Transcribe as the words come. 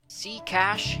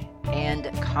Ccache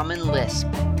and Common Lisp.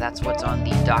 That's what's on the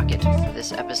docket for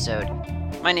this episode.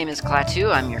 My name is Klaatu.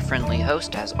 I'm your friendly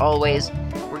host, as always.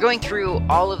 We're going through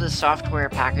all of the software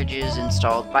packages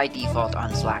installed by default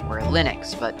on Slackware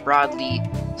Linux, but broadly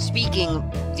speaking,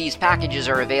 these packages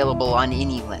are available on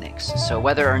any Linux, so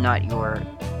whether or not you're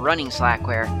running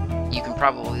Slackware, you can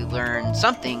probably learn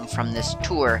something from this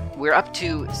tour. We're up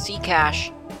to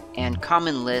Ccache and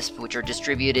Common Lisp, which are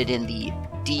distributed in the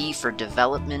D for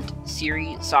Development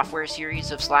software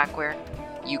series of Slackware.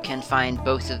 You can find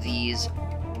both of these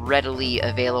readily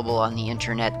available on the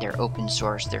internet. They're open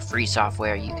source, they're free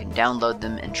software. You can download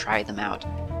them and try them out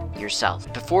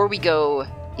yourself. Before we go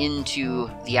into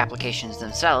the applications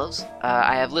themselves,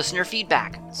 I have listener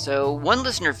feedback. So one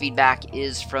listener feedback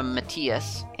is from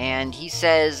Matthias, and he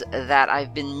says that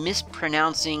I've been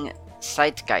mispronouncing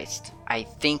Zeitgeist. I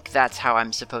think that's how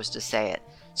I'm supposed to say it.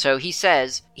 So he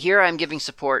says, here I'm giving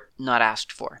support not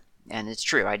asked for. And it's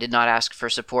true, I did not ask for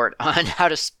support on how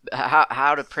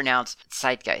to pronounce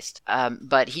Zeitgeist.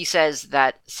 But he says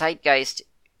that Zeitgeist,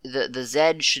 the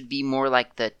Z should be more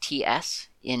like the TS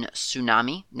in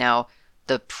tsunami. Now,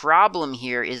 the problem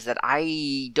here is that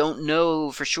I don't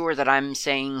know for sure that I'm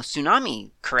saying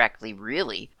tsunami correctly,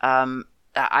 really.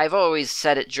 I've always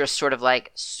said it just sort of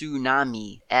like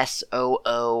tsunami,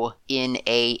 S-O-O-N-A-H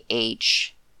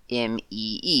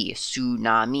M-E-E,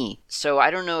 tsunami. So I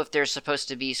don't know if there's supposed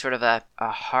to be sort of a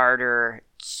harder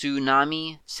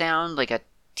tsunami sound, like a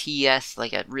TS,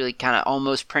 like a really kind of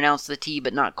almost pronounce the T,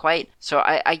 but not quite. So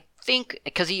I think,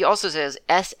 because he also says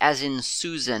S as in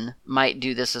Susan might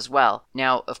do this as well.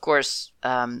 Now, of course,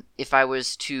 if I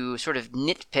was to sort of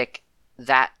nitpick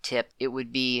that tip, it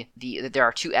would be there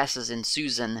are two S's in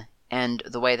Susan, and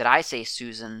the way that I say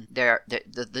Susan,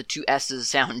 the two S's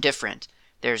sound different.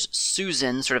 There's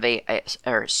Susan, sort of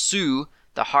or Sue,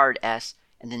 the hard S,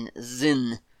 and then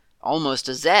Zin, almost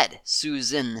a Z,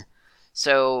 Susan.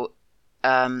 So,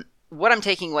 what I'm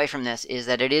taking away from this is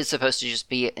that it is supposed to just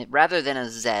be, rather than a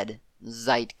Z,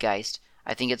 Zeitgeist,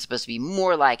 I think it's supposed to be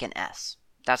more like an S.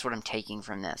 That's what I'm taking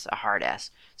from this, a hard S.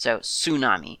 So,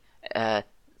 tsunami,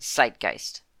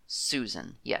 Zeitgeist,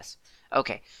 Susan, yes.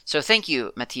 Okay, so thank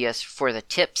you, Matthias, for the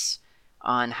tips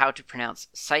on how to pronounce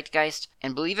Zeitgeist.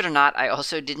 And believe it or not, I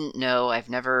also didn't know, I've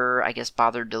never, I guess,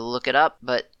 bothered to look it up,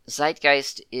 but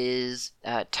Zeitgeist is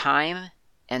time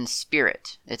and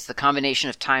spirit. It's the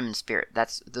combination of time and spirit.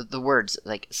 That's the words,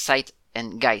 like Zeit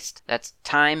and Geist. That's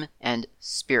time and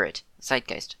spirit.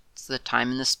 Zeitgeist. It's the time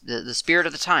and the spirit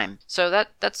of the time. So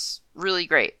that's really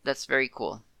great. That's very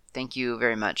cool. Thank you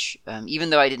very much. Even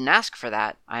though I didn't ask for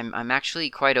that, I'm actually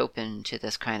quite open to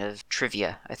this kind of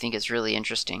trivia. I think it's really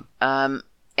interesting. And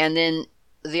then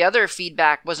the other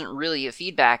feedback wasn't really a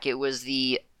feedback. It was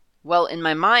in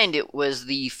my mind, it was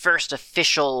the first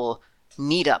official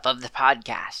meetup of the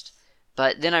podcast.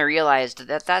 But then I realized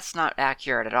that that's not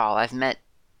accurate at all. I've met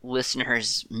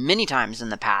listeners many times in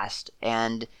the past,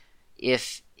 and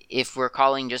if we're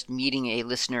calling just meeting a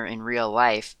listener in real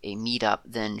life a meetup,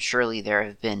 then surely there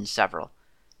have been several.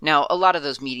 Now, a lot of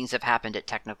those meetings have happened at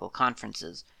technical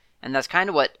conferences, and that's kind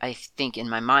of what I think in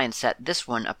my mind set this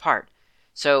one apart.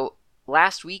 So,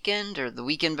 last weekend, or the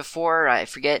weekend before, I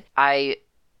forget, I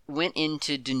went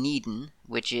into Dunedin,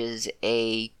 which is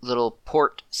a little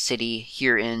port city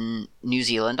here in New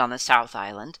Zealand on the South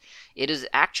Island. It is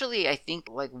actually, I think,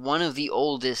 like one of the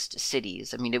oldest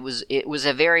cities. I mean, it was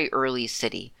a very early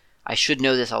city. I should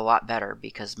know this a lot better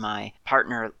because my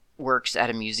partner works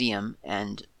at a museum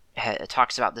and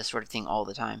talks about this sort of thing all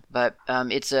the time. But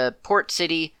it's a port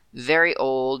city, very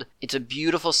old. It's a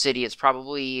beautiful city. It's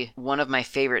probably one of my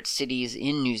favorite cities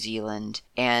in New Zealand.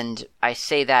 And I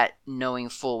say that knowing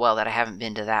full well that I haven't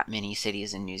been to that many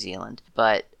cities in New Zealand.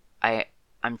 But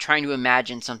I'm trying to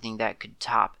imagine something that could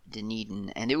top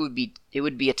Dunedin, and it would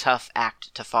be a tough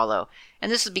act to follow.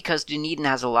 And this is because Dunedin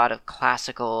has a lot of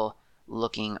classical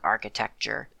looking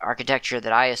architecture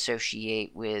that I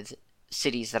associate with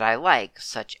cities that I like,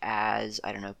 such as,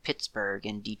 I don't know, Pittsburgh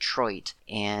and Detroit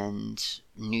and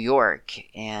New York,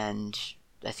 and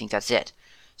I think that's it.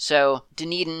 So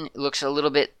Dunedin looks a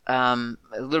little bit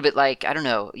like, I don't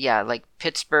know, yeah, like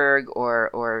Pittsburgh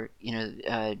or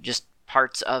just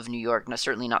parts of New York. No,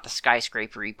 certainly not the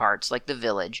skyscrapery parts, like the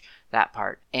Village, that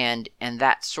part, and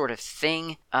that sort of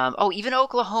thing. Even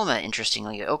Oklahoma,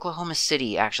 interestingly. Oklahoma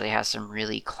City actually has some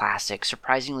really classic,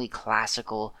 surprisingly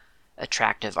classical,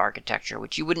 attractive architecture,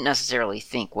 which you wouldn't necessarily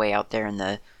think way out there in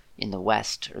the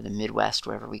West, or the Midwest,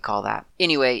 whatever we call that.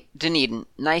 Anyway, Dunedin,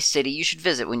 nice city. You should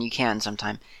visit when you can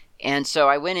sometime. And so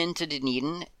I went into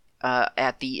Dunedin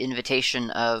at the invitation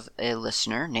of a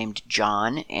listener named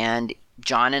John, and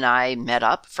John and I met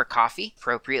up for coffee,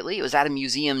 appropriately. It was at a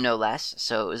museum, no less,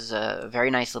 so it was a very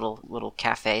nice little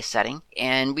cafe setting.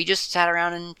 And we just sat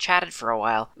around and chatted for a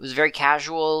while. It was very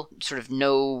casual, sort of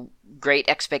no great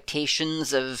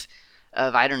expectations of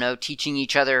I don't know, teaching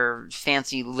each other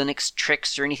fancy Linux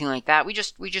tricks or anything like that. We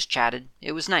just chatted.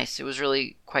 It was nice. It was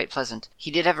really quite pleasant.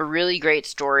 He did have a really great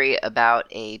story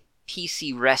about a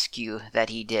PC rescue that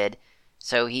he did.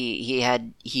 So he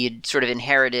had sort of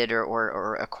inherited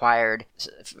or acquired,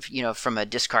 from a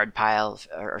discard pile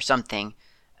or something,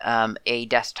 a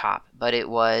desktop, but it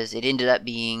ended up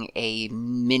being a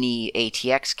mini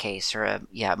ATX case, or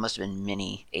it must have been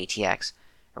mini ATX,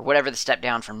 or whatever the step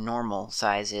down from normal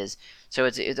size is. So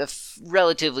it's a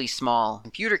relatively small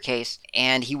computer case,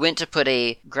 and he went to put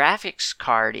a graphics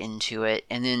card into it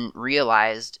and then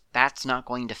realized that's not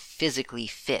going to physically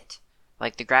fit.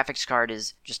 Like, the graphics card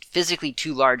is just physically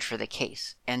too large for the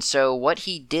case. And so what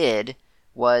he did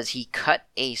was he cut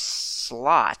a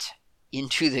slot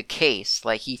into the case.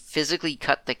 Like, he physically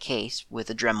cut the case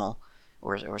with a Dremel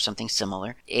or something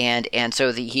similar. And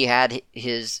so he had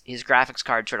his graphics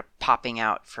card sort of popping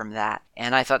out from that.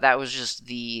 And I thought that was just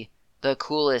the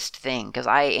coolest thing, because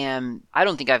I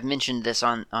don't think I've mentioned this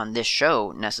on this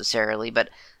show necessarily,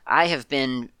 but I have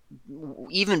been,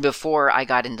 even before I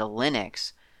got into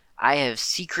Linux, I have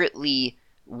secretly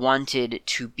wanted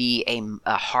to be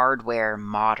a hardware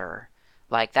modder.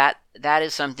 Like, that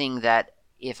is something that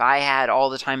if I had all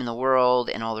the time in the world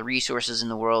and all the resources in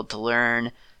the world to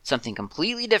learn something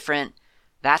completely different,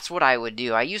 that's what I would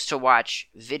do. I used to watch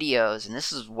videos, and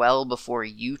this is well before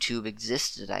YouTube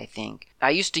existed, I think.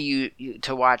 I used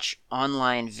to watch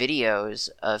online videos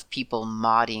of people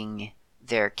modding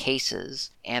their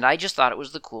cases, and I just thought it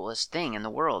was the coolest thing in the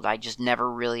world. I just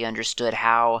never really understood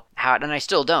how, and I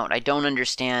still don't. I don't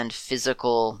understand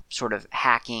physical sort of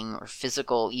hacking or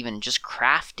physical even just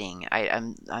crafting.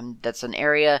 That's an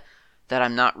area that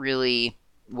I'm not really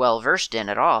well versed in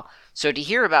at all. So to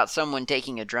hear about someone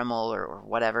taking a Dremel or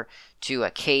whatever to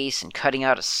a case and cutting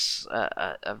out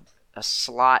a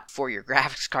slot for your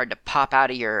graphics card to pop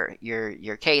out of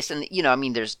your case, and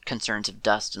there's concerns of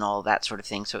dust and all that sort of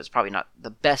thing, so it's probably not the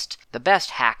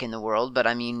best hack in the world, but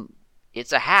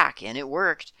it's a hack and it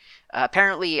worked.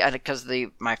 Apparently, because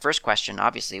my first question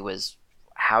obviously was,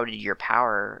 how did your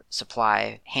power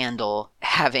supply handle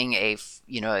having a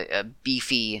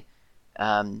beefy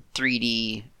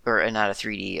 3D, or not a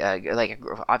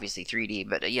 3D, obviously 3D,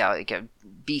 but like a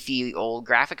beefy old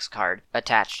graphics card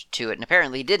attached to it. And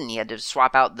apparently he didn't. He had to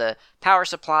swap out the power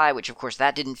supply, which of course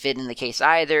that didn't fit in the case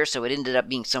either, so it ended up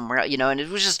being somewhere else, and it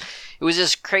was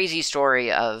this crazy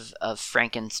story of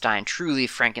Frankenstein, truly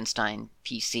Frankenstein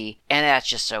PC, and that's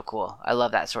just so cool. I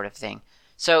love that sort of thing.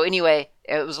 So anyway,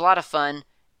 it was a lot of fun.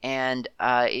 And,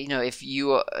 if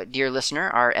you, dear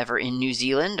listener, are ever in New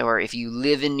Zealand, or if you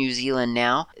live in New Zealand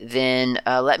now, then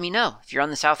let me know. If you're on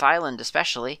the South Island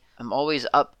especially, I'm always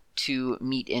up to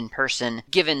meet in person,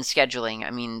 given scheduling.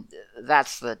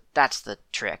 That's the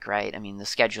trick, right? The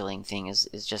scheduling thing is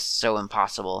just so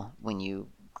impossible when you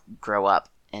grow up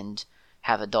and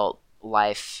have adult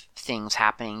life things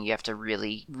happening. You have to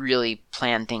really, really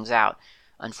plan things out,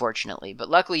 unfortunately. But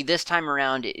luckily this time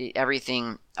around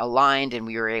everything aligned and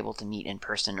we were able to meet in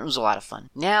person. It was a lot of fun.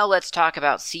 Now let's talk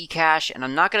about Ccache, and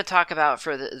I'm not going to talk about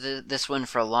for this one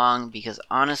for long, because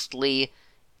honestly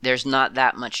there's not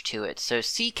that much to it. So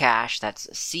Ccache, that's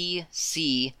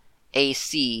Ccache,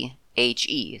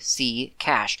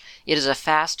 Ccache. It is a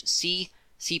fast C++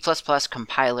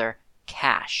 compiler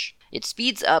cache. It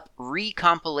speeds up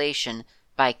recompilation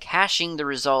by caching the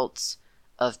results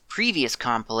of previous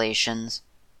compilations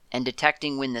and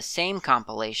detecting when the same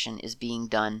compilation is being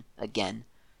done again.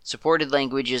 Supported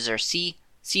languages are C,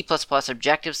 C++,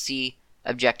 Objective-C,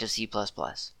 Objective-C++.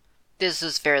 This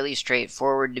is fairly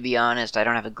straightforward, to be honest. I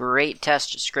don't have a great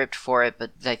test script for it,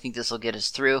 but I think this will get us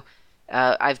through.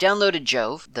 I've downloaded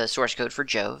Jove, the source code for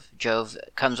Jove. Jove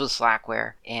comes with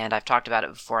Slackware, and I've talked about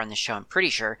it before on the show, I'm pretty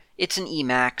sure. It's an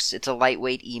Emacs. It's a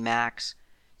lightweight Emacs.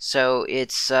 So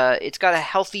it's got a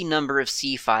healthy number of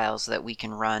C files that we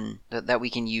can run, that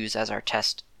we can use as our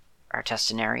test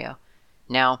scenario.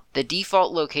 Now, the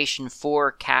default location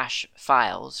for cache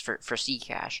files, for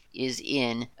Ccache, is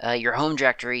in your home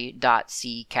directory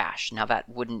 .ccache. Now, that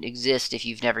wouldn't exist if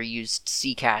you've never used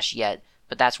Ccache yet,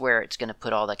 but that's where it's going to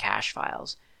put all the cache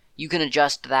files. You can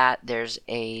adjust that. There's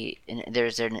an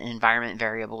environment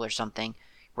variable or something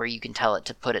where you can tell it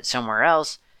to put it somewhere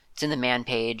else. It's in the man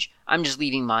page. I'm just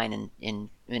leaving mine in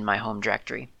my home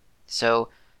directory. So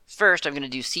first I'm going to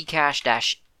do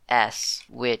Ccache-S,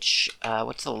 which,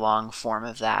 what's the long form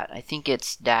of that? I think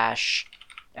it's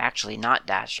actually not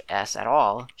dash S at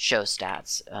all, show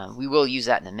stats. We will use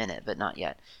that in a minute, but not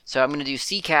yet. So I'm going to do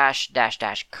Ccache dash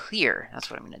dash clear. That's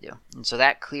what I'm going to do. And so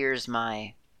that clears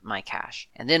my cache.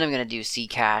 And then I'm going to do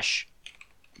Ccache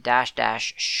dash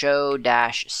dash show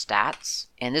dash stats,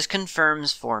 and this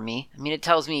confirms for me. I mean, it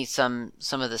tells me some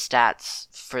of the stats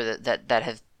for that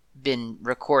have been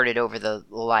recorded over the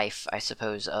life, I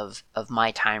suppose, of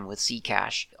my time with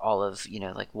Ccache, all of,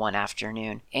 like one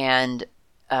afternoon. And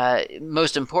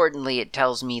most importantly, it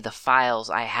tells me the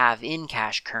files I have in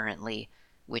cache currently,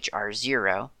 which are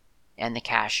 0, and the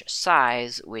cache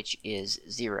size, which is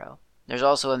 0. There's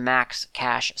also a max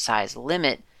cache size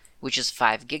limit, which is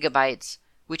 5 gigabytes,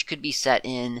 which could be set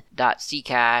in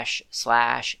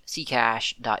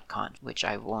 .ccache/ccache.conf, which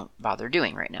I won't bother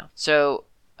doing right now. So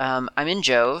I'm in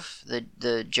Jove,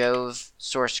 the Jove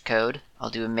source code. I'll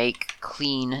do a make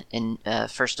clean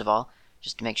first of all,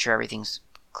 just to make sure everything's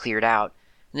cleared out.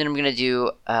 And then I'm going to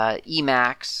do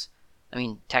Emacs. I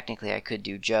mean, technically I could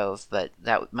do Jove, but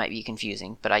that might be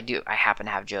confusing. But I happen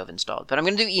to have Jove installed. But I'm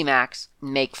going to do Emacs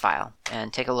makefile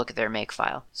and take a look at their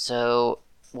makefile. So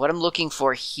what I'm looking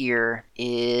for here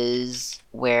is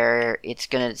where it's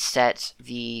going to set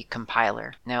the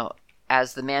compiler. Now,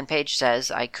 as the man page says,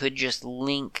 I could just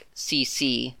link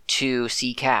CC to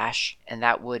Ccache, and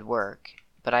that would work.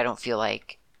 But I don't feel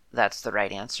like that's the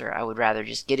right answer. I would rather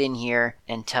just get in here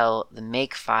and tell the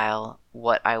makefile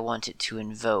what I want it to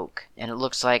invoke. And it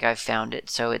looks like I've found it.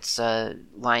 So it's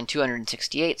line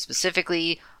 268,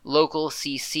 specifically local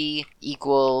cc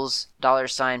equals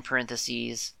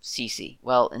 $parentheses cc.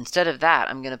 Well, instead of that,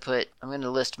 I'm going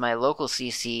to list my local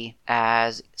cc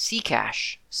as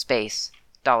Ccache space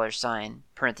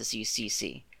 $parentheses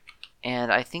cc.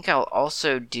 And I think I'll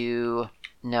also do...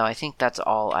 No, I think that's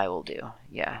all I will do.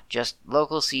 Yeah, just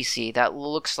local cc. That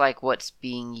looks like what's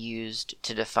being used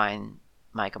to define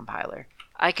my compiler.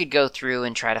 I could go through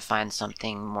and try to find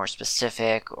something more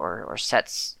specific or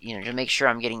sets, to make sure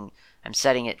I'm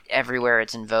setting it everywhere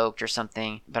it's invoked or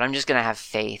something, but I'm just going to have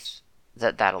faith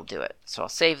that that'll do it. So I'll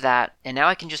save that, and now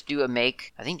I can just do a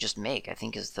make. I think just make,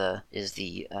 is the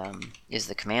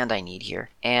command I need here.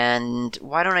 And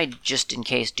why don't I just in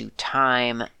case do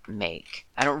time make?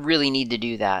 I don't really need to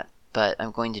do that, but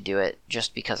I'm going to do it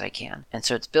just because I can. And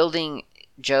so it's building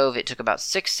Jove. It took about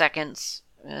 6 seconds.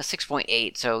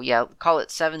 6.8, so yeah, call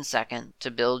it 7 seconds to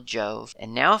build Jove.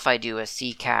 And now if I do a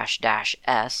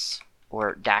Ccache-S,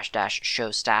 or -- show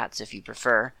stats if you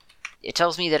prefer, it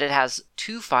tells me that it has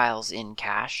 2 files in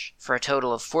cache for a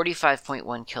total of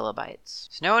 45.1 kilobytes.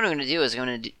 So now what I'm going to do is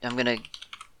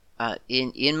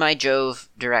in my Jove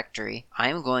directory,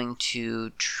 I'm going to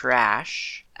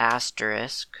trash *.o,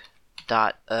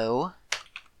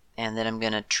 and then I'm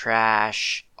going to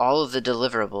trash all of the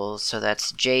deliverables. So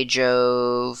that's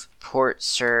jjove,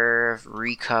 portserve,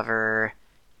 recover,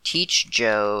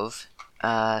 teachjove,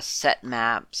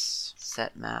 setmaps,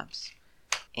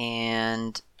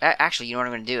 and actually, you know what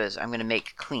I'm going to do is I'm going to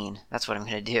make clean. That's what I'm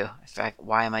going to do.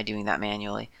 Why am I doing that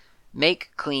manually?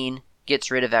 Make clean gets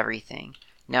rid of everything.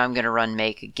 Now I'm going to run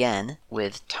make again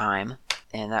with time,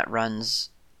 and that runs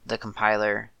the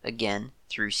compiler again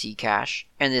through Ccache,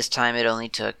 and this time it only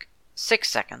took 6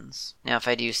 seconds. Now if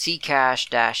I do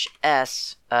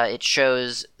Ccache-S, it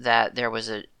shows that there was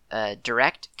a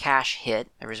direct cache hit.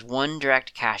 There was one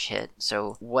direct cache hit,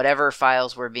 so whatever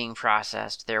files were being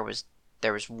processed, there was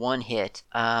one hit.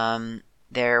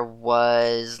 There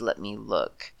was, let me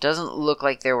look. Doesn't look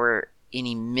like there were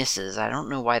any misses. I don't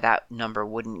know why that number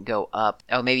wouldn't go up.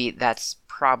 Oh, maybe that's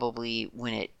probably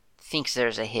when it thinks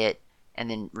there's a hit and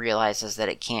then realizes that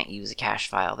it can't use a cache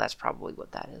file. That's probably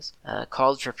what that is.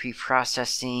 Called for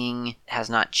pre-processing has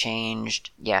not changed.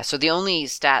 Yeah, so the only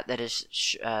stat that is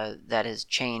that has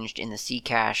changed in the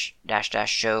Ccache --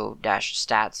 show -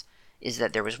 stats is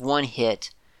that there was one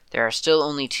hit. There are still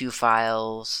only 2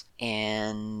 files,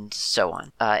 and so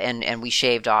on. And we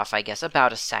shaved off, I guess,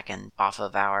 about a second off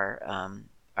of our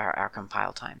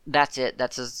compile time. That's it.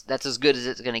 That's as good as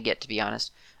it's going to get, to be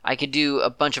honest. I could do a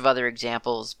bunch of other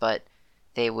examples, but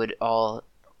they would all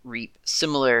reap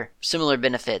similar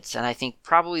benefits. And I think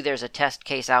probably there's a test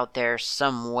case out there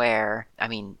somewhere. I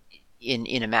mean, in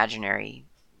imaginary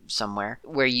somewhere,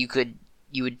 where you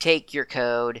would take your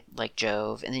code like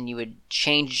Jove, and then you would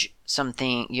change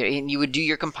something. You would do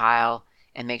your compile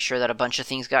and make sure that a bunch of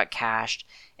things got cached,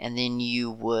 and then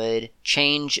you would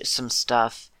change some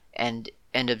stuff and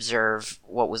observe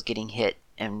what was getting hit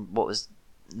and what was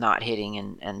not hitting,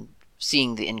 and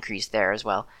seeing the increase there as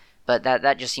well. But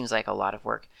that just seems like a lot of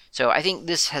work. So I think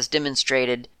this has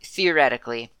demonstrated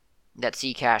theoretically that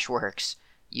Ccache works.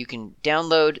 You can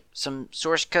download some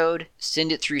source code,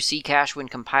 send it through Ccache when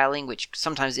compiling, which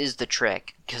sometimes is the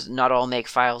trick, because not all make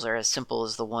files are as simple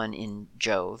as the one in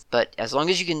Jove. But as long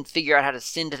as you can figure out how to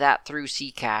send that through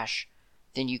Ccache,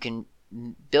 then you can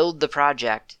build the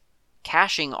project,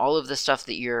 caching all of the stuff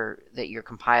that you're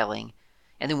compiling,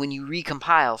 and then when you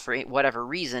recompile for whatever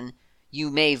reason, you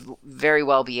may very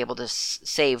well be able to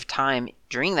save time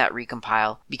during that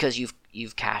recompile because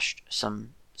you've cached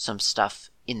some stuff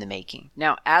in the making.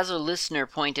 Now, as a listener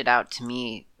pointed out to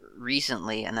me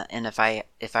recently, and if I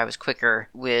was quicker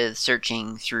with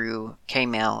searching through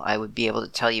Kmail, I would be able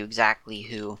to tell you exactly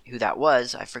who that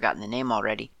was. I've forgotten the name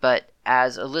already. But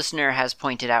as a listener has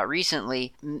pointed out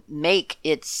recently, Make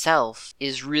itself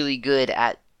is really good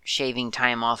at shaving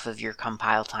time off of your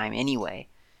compile time anyway,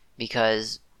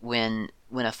 because when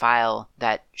a file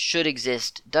that should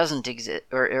exist doesn't exist,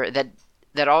 or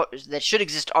that should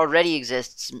exist already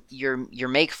exists, your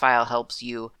make file helps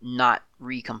you not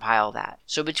recompile that.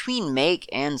 So between Make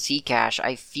and Ccache,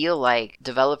 I feel like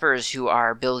developers who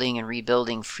are building and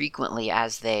rebuilding frequently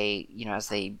as they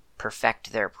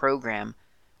perfect their program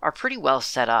are pretty well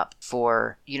set up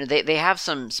for, they have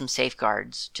some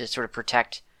safeguards to sort of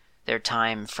protect their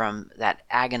time from that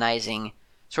agonizing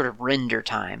sort of render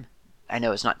time. I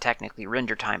know it's not technically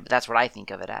render time, but that's what I think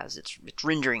of it as. It's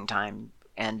rendering time,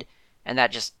 and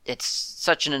that just, it's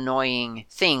such an annoying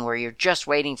thing where you're just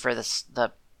waiting for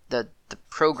the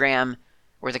program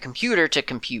or the computer to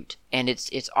compute, and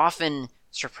it's often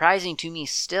surprising to me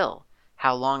still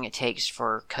how long it takes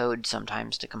for code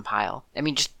sometimes to compile. I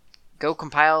mean, just go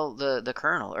compile the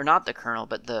kernel, or not the kernel,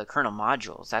 but the kernel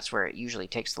modules. That's where it usually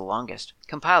takes the longest.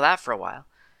 Compile that for a while.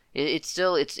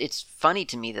 It's funny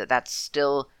to me that that's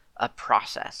still a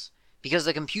process, because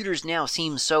the computers now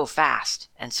seem so fast,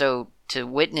 and so to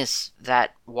witness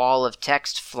that wall of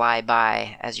text fly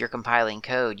by as you're compiling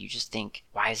code, you just think,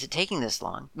 why is it taking this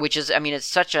long? Which is, I mean, it's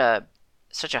such a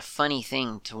funny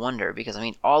thing to wonder, because I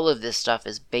mean, all of this stuff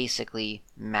is basically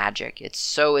magic. It's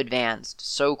so advanced,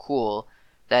 so cool,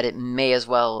 that it may as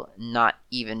well not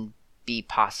even be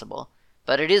possible.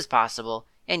 But it is possible,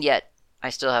 and yet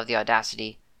I still have the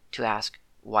audacity to ask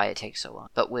why it takes so long.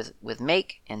 But with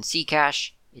Make and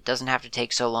Ccache, it doesn't have to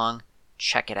take so long.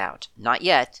 Check it out. Not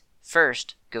yet.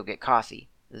 First, go get coffee.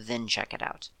 Then check it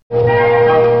out.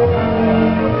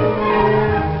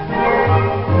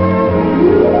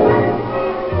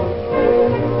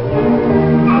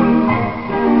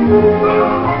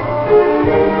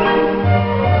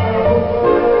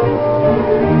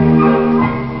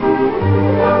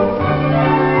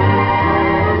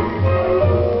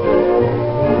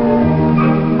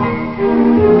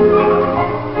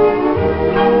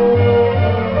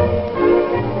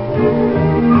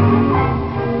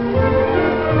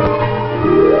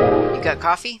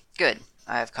 Coffee? Good.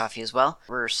 I have coffee as well.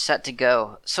 We're set to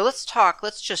go. So let's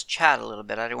just chat a little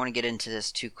bit. I don't want to get into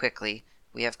this too quickly.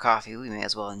 We have coffee, we may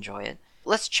as well enjoy it.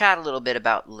 Let's chat a little bit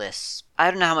about Lisp. I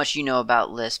don't know how much you know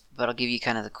about Lisp, but I'll give you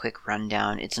kind of the quick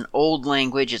rundown. It's an old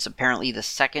language. It's apparently the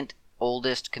second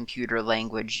oldest computer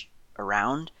language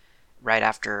around, right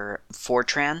after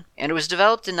Fortran. And it was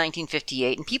developed in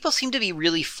 1958, and people seem to be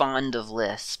really fond of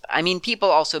Lisp. I mean, people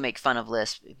also make fun of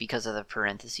Lisp because of the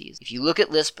parentheses. If you look at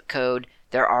Lisp code,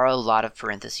 there are a lot of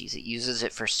parentheses. It uses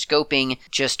it for scoping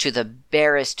just to the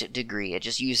barest degree. It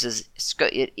just uses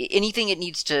anything it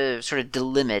needs to sort of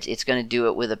delimit, it's going to do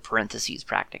it with a parentheses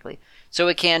practically. So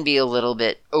it can be a little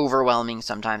bit overwhelming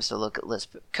sometimes to look at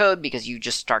Lisp code because you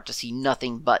just start to see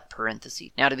nothing but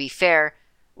parentheses. Now, to be fair,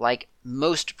 like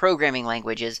most programming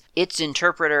languages, its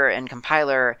interpreter and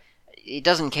compiler, it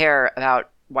doesn't care about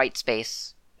white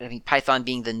space. I mean, Python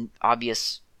being the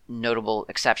obvious notable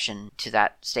exception to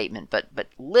that statement, but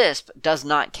Lisp does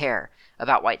not care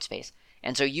about white space.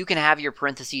 And so you can have your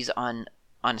parentheses on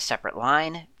a separate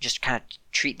line, just kind of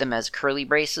treat them as curly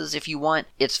braces if you want.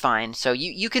 It's fine. So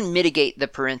you can mitigate the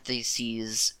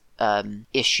parentheses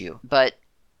issue. But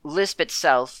Lisp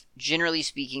itself, generally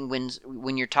speaking,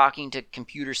 when you're talking to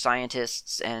computer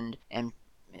scientists and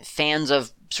fans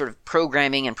of sort of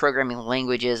programming and programming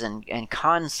languages and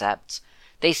concepts,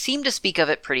 they seem to speak of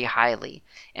it pretty highly.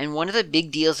 And one of the big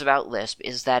deals about Lisp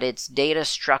is that its data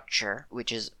structure,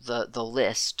 which is the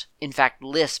list, in fact,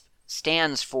 Lisp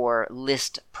stands for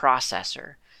list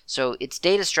processor. So its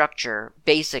data structure,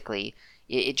 basically,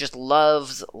 it just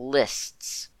loves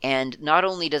lists. And not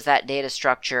only does that data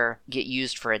structure get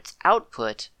used for its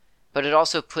output, but it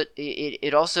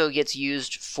also gets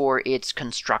used for its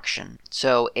construction.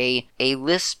 So a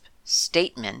Lisp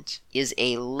statement is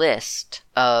a list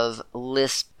of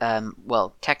Lisp,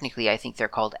 well, technically I think they're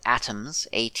called atoms,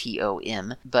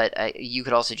 A-T-O-M, but you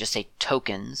could also just say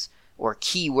tokens, or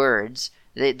keywords.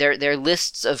 They're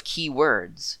lists of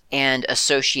keywords and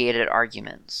associated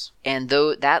arguments. And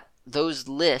those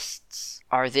lists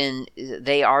are then,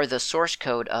 they are the source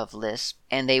code of Lisp,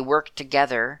 and they work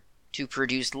together to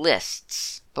produce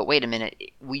lists. But wait a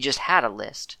minute, we just had a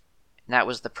list, and that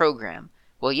was the program.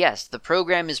 Well, yes, the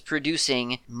program is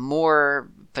producing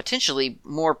potentially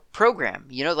more program.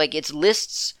 Like it's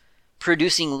lists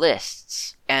producing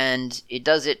lists, and it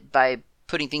does it by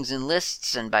putting things in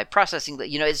lists and by processing,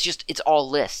 it's all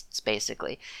lists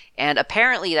basically. And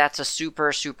apparently that's a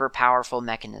super, super powerful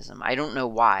mechanism. I don't know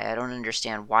why. I don't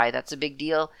understand why that's a big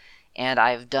deal. And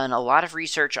I've done a lot of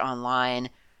research online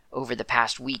over the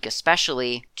past week,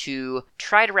 especially to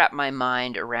try to wrap my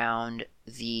mind around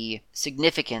the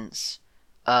significance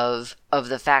of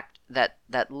the fact that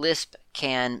Lisp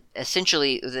can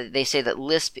essentially, they say that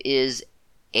Lisp is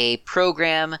a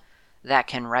program that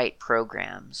can write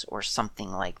programs or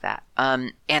something like that.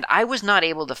 And I was not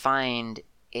able to find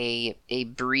a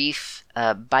brief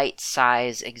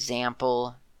bite-size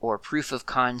example or proof of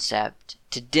concept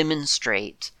to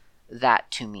demonstrate that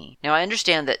to me. Now, I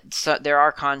understand that there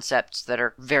are concepts that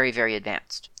are very, very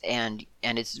advanced, and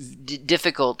it's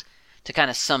difficult to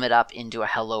kind of sum it up into a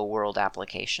hello world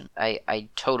application. I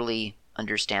totally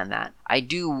understand that. I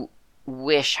do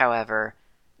wish, however,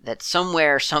 that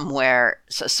somewhere, someone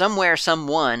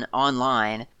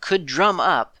online could drum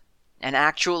up an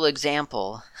actual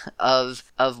example of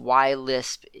why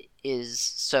Lisp is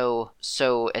so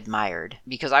admired,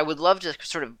 because I would love to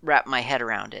sort of wrap my head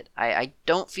around it. I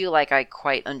don't feel like I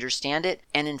quite understand it,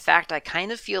 and in fact I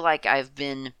kind of feel like I've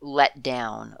been let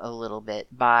down a little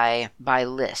bit by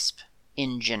Lisp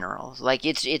in general. Like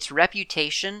its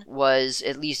reputation was,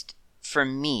 at least for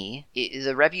me,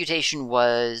 the reputation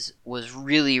was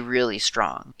really, really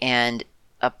strong. And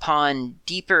upon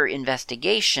deeper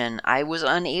investigation, I was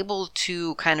unable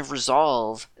to kind of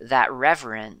resolve that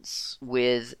reverence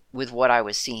with what I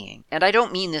was seeing. And I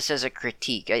don't mean this as a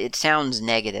critique. It sounds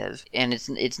negative, and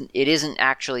it isn't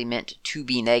actually meant to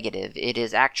be negative. It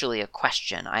is actually a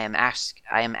question. I am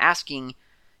asking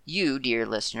you, dear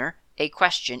listener, a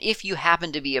question, if you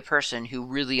happen to be a person who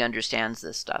really understands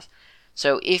this stuff.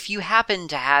 So if you happen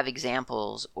to have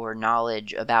examples or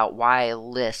knowledge about why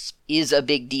Lisp is a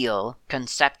big deal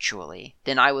conceptually,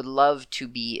 then I would love to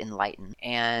be enlightened.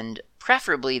 And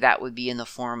preferably that would be in the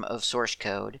form of source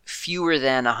code, fewer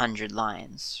than 100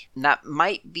 lines. And that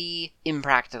might be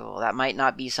impractical. That might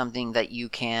not be something that you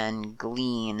can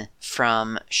glean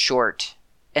from short.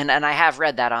 And I have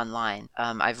read that online.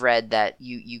 I've read that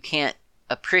you can't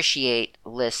appreciate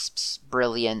Lisp's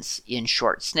brilliance in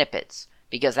short snippets,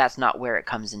 because that's not where it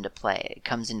comes into play. It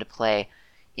comes into play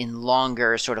in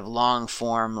longer, sort of long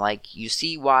form, like, you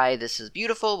see why this is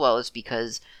beautiful? Well, it's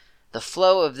because the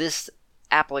flow of this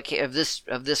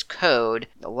of this code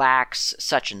lacks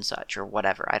such and such, or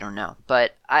whatever, I don't know.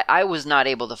 But I was not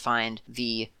able to find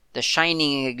the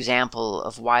shining example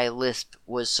of why Lisp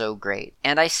was so great.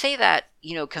 And I say that,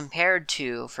 compared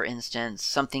to, for instance,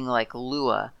 something like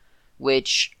Lua,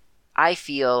 which I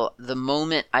feel the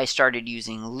moment I started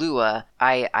using Lua,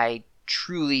 I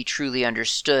truly, truly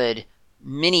understood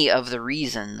many of the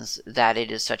reasons that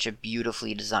it is such a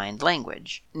beautifully designed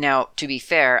language. Now, to be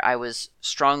fair, I was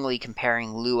strongly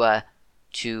comparing Lua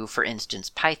to, for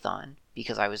instance, Python,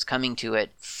 because I was coming to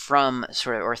it from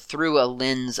through a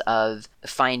lens of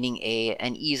finding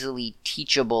an easily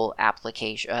teachable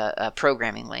application,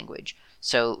 programming language.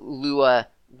 So Lua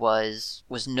was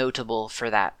notable for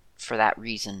that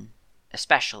reason,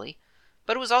 especially.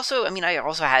 But it was also, I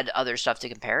also had other stuff to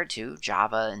compare it to,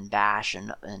 Java and Bash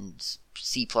and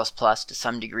C++ to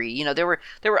some degree. There were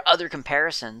other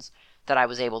comparisons that I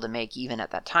was able to make even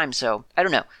at that time. So, I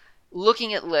don't know.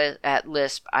 Looking at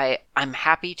Lisp, I'm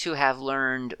happy to have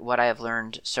learned what I have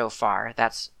learned so far.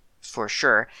 That's for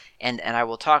sure. And I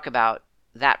will talk about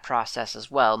that process as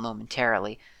well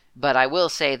momentarily. But I will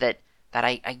say that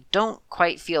I don't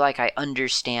quite feel like I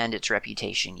understand its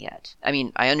reputation yet.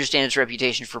 I understand its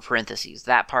reputation for parentheses.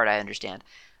 That part I understand.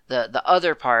 The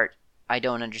other part I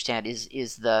don't understand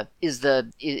is the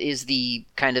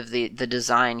kind of the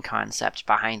design concept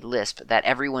behind Lisp that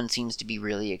everyone seems to be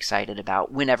really excited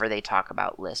about whenever they talk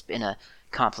about Lisp in a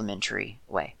complimentary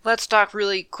way. Let's talk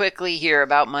really quickly here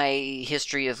about my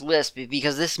history of Lisp,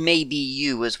 because this may be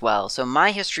you as well. So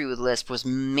my history with Lisp was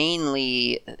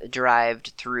mainly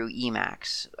derived through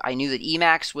Emacs. I knew that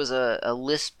Emacs was a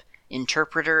Lisp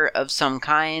interpreter of some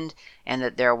kind, and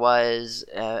that there was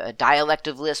a dialect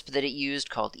of Lisp that it used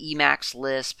called Emacs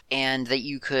Lisp, and that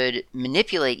you could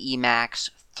manipulate Emacs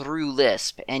through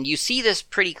Lisp. And you see this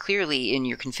pretty clearly in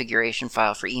your configuration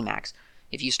file for Emacs.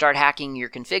 If you start hacking your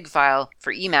config file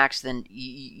for Emacs, then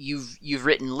you've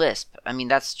written Lisp. I mean,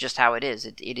 that's just how it is.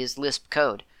 It is Lisp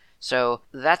code. So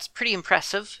that's pretty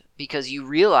impressive, because you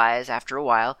realize after a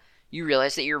while, you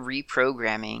realize that you're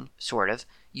reprogramming sort of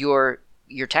your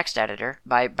text editor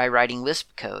by writing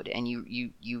Lisp code, and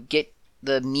you get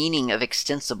the meaning of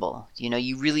extensible.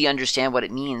 You really understand what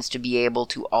it means to be able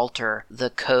to alter the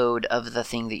code of the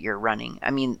thing that you're running.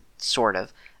 I mean, sort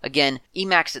of. Again,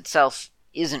 Emacs itself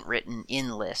isn't written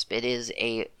in Lisp. It is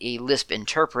a Lisp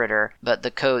interpreter, but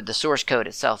the source code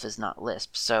itself is not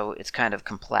Lisp, so it's kind of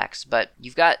complex. But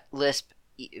you've got Lisp,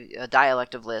 a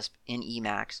dialect of Lisp in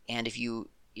Emacs, and if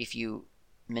you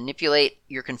manipulate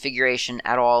your configuration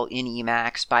at all in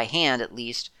Emacs, by hand at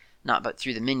least, not but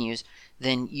through the menus,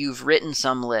 then you've written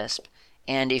some Lisp.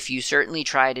 And if you certainly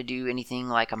try to do anything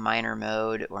like a minor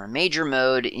mode or a major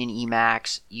mode in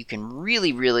Emacs, you can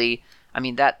really, I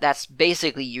mean, that's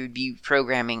basically, you'd be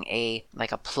programming a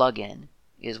plugin,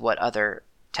 is what other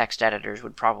text editors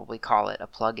would probably call it, a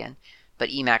plugin. But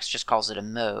Emacs just calls it a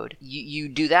mode. You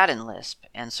do that in Lisp,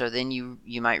 and so then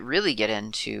you might really get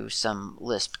into some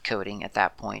Lisp coding at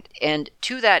that point. And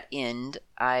to that end,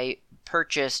 I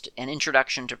purchased An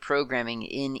Introduction to Programming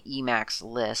in Emacs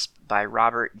Lisp by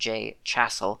Robert J.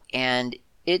 Chassell, and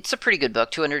it's a pretty good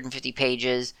book, 250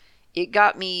 pages. It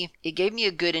gave me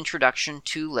a good introduction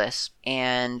to Lisp,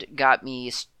 and got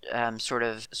me sort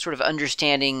of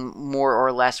understanding more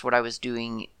or less what I was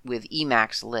doing with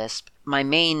Emacs Lisp. My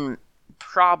main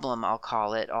problem, I'll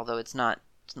call it, although it's not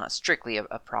strictly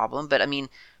a problem, but I mean,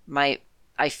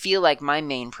 I feel like my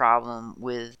main problem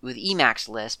with Emacs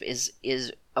Lisp is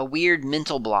a weird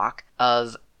mental block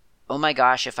of, oh my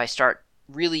gosh, if I start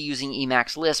really using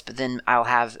Emacs Lisp, then I'll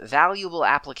have valuable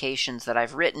applications that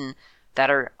I've written that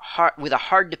are with a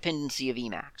hard dependency of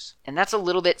Emacs. And that's a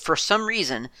little bit, for some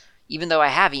reason, even though I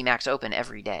have Emacs open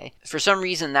every day, for some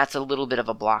reason that's a little bit of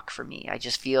a block for me. I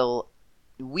just feel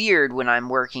weird when I'm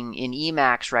working in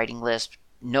Emacs writing Lisp,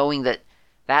 knowing that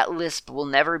Lisp will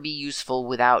never be useful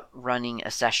without running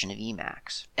a session of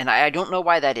Emacs. And I don't know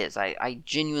why that is. I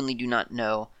genuinely do not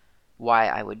know why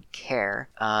I would care.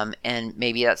 And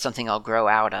maybe that's something I'll grow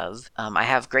out of. I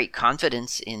have great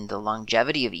confidence in the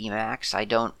longevity of Emacs.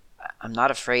 I'm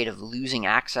not afraid of losing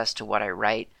access to what I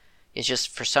write. It's just,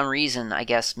 for some reason, I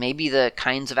guess maybe the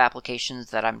kinds of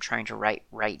applications that I'm trying to write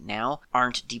right now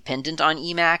aren't dependent on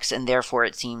Emacs, and therefore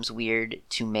it seems weird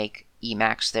to make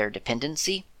Emacs their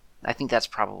dependency. I think that's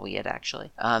probably it,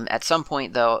 actually. At some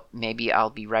point, though, maybe I'll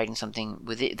be writing something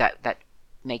with it that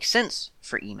makes sense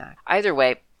for Emacs. Either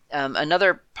way,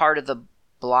 another part of the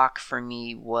block for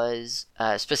me was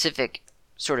specific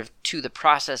sort of to the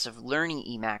process of learning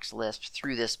Emacs Lisp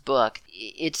through this book.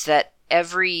 It's that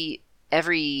every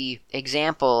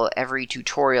example, every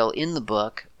tutorial in the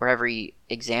book, or every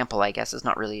example, I guess, is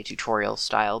not really a tutorial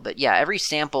style, but yeah, every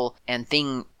sample and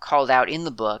thing called out in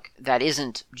the book that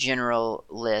isn't general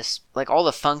Lisp, like all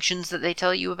the functions that they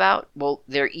tell you about, well,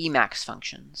 they're Emacs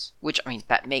functions, which, I mean,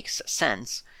 that makes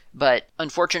sense, but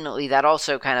unfortunately that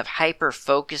also kind of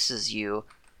hyper-focuses you,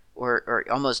 or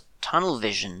almost tunnel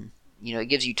vision, it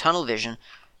gives you tunnel vision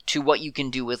to what you can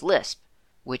do with Lisp.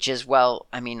 Which is, well,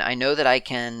 I mean, I know that I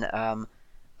can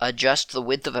adjust the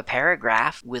width of a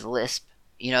paragraph with Lisp.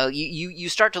 You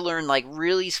start to learn like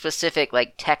really specific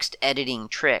like text editing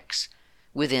tricks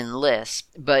within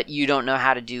Lisp, but you don't know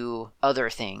how to do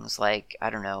other things like, I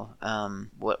don't know,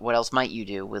 what else might you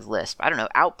do with Lisp? I don't know,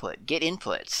 output, get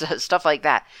inputs, stuff like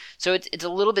that. So it's a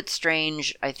little bit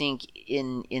strange, I think,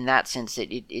 in that sense.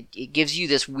 It gives you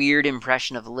this weird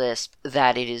impression of Lisp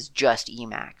that it is just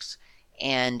Emacs.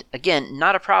 And again,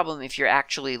 not a problem if you're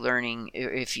actually learning,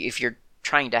 if you're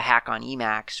trying to hack on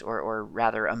Emacs, or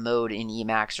rather a mode in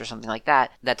Emacs or something like that,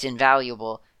 that's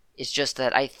invaluable. It's just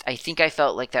that I think I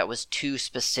felt like that was too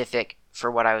specific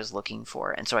for what I was looking for.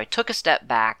 And so I took a step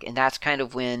back, and that's kind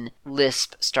of when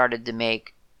Lisp started to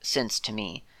make sense to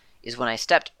me, is when I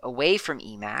stepped away from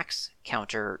Emacs,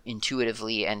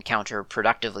 counterintuitively and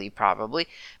counterproductively probably,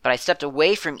 but I stepped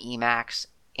away from Emacs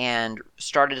and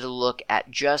started to look at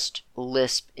just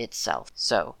Lisp itself.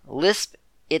 So, Lisp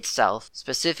itself,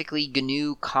 specifically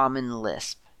GNU Common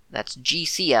Lisp, that's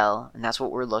GCL, and that's what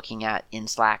we're looking at in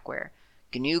Slackware.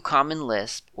 GNU Common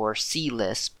Lisp, or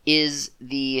C-Lisp, is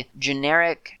the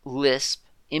generic Lisp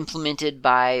implemented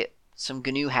by some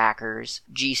GNU hackers,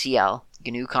 GCL,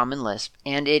 GNU Common Lisp,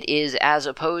 and it is as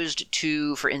opposed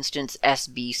to, for instance,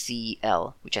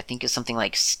 SBCL, which I think is something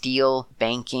like Steel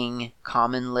Banking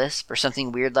Common Lisp, or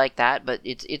something weird like that, but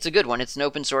it's a good one. It's an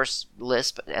open source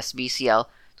Lisp, SBCL.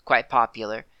 It's quite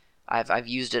popular. I've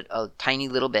used it a tiny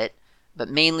little bit. But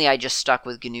mainly I just stuck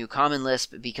with GNU Common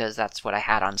Lisp because that's what I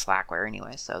had on Slackware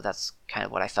anyway, so that's kind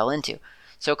of what I fell into.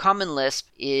 So Common Lisp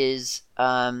is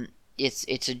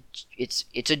it's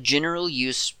a general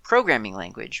use programming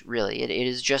language, really.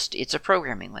 It's a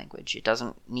programming language. It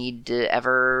doesn't need to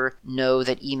ever know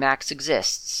that Emacs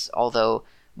exists, although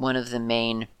one of the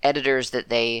main editors that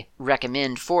they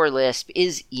recommend for Lisp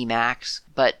is Emacs,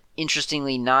 but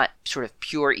interestingly not sort of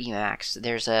pure Emacs.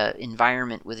 There's an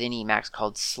environment within Emacs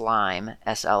called Slime,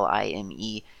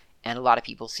 Slime, and a lot of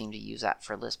people seem to use that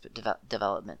for Lisp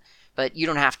development. But you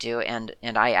don't have to, and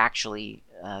I actually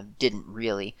didn't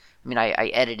really. I mean, I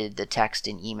edited the text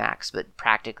in Emacs, but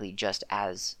practically just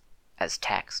as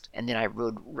text, and then I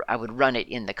would run it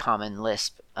in the Common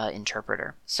Lisp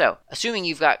interpreter. So, assuming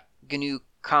you've got GNU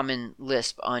Common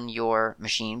Lisp on your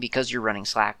machine because you're running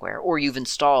Slackware, or you've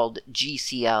installed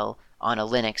GCL on a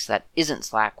Linux that isn't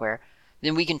Slackware,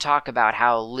 then we can talk about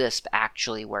how Lisp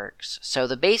actually works. So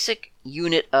the basic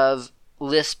unit of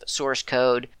Lisp source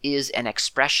code is an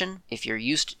expression. If you're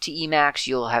used to Emacs,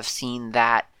 you'll have seen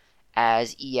that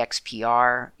as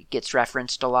EXPR. It gets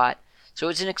referenced a lot. So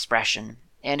it's an expression,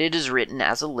 and it is written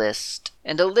as a list.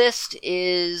 And a list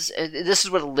is, this is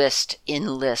what a list in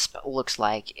Lisp looks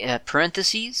like.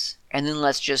 Parentheses, and then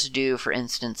let's just do, for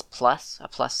instance, plus, a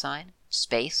plus sign,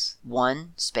 space,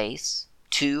 1, space,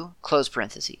 2, close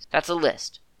parentheses. That's a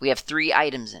list. We have 3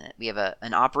 items in it. We have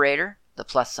an operator, the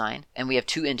plus sign, and we have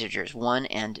 2 integers, 1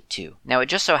 and 2. Now it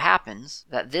just so happens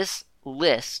that this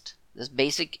list, this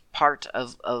basic part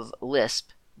of Lisp,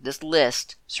 this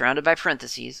list surrounded by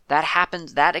parentheses,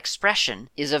 that expression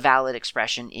is a valid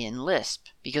expression in Lisp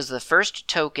because the first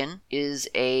token is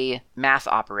a math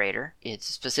operator.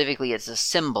 It's a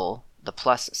symbol, the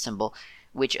plus symbol,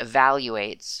 which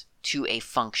evaluates to a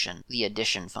function, the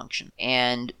addition function.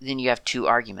 And then you have 2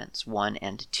 arguments, 1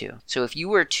 and 2. So if you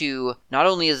were to, not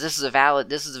only is this a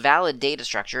valid data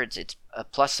structure, it's a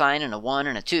plus sign and a 1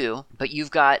 and a 2, but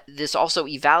you've got, this also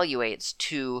evaluates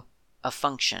to a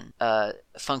function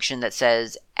that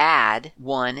says add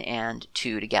 1 and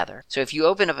 2 together. So if you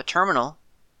open up a terminal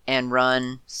and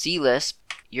run clisp,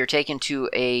 you're taken to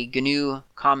a GNU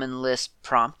Common Lisp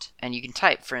prompt, and you can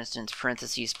type, for instance,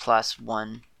 parentheses plus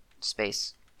 1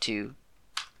 space 2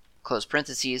 close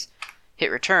parentheses,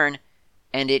 hit return,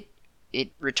 and it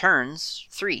returns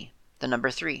 3, the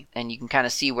number 3. And you can kind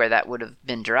of see where that would have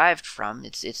been derived from.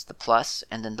 It's the plus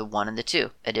and then the 1 and the 2,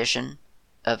 addition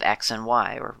of x and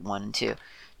y, or 1 and 2.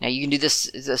 Now you can do this,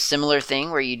 a similar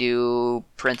thing where you do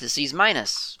parentheses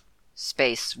minus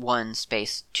space 1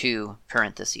 space 2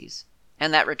 parentheses,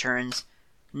 and that returns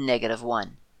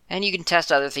 -1. And you can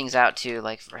test other things out too,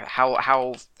 like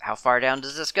how far down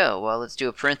does this go? Well, let's do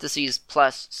a parentheses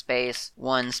plus space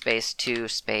 1 space 2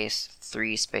 space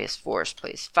 3 space 4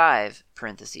 space 5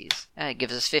 parentheses. And it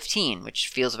gives us 15, which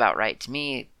feels about right to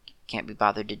me. Can't be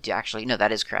bothered to do, actually, no,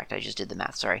 that is correct. I just did the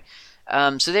math, sorry.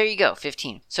 So there you go,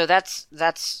 15. So that's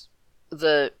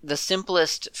the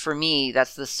simplest, for me,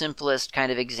 that's the simplest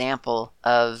kind of example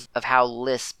of how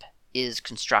Lisp is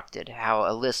constructed, how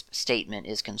a Lisp statement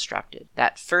is constructed.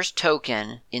 That first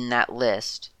token in that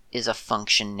list is a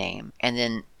function name, and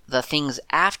then the things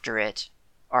after it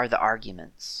are the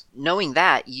arguments. Knowing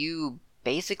that, you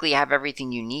basically have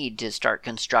everything you need to start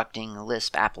constructing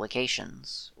Lisp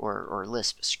applications, or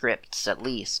Lisp scripts at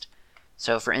least.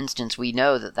 So for instance, we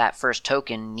know that first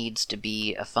token needs to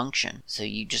be a function. So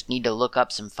you just need to look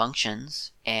up some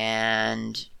functions,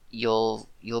 and you'll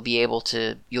be able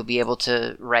to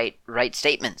write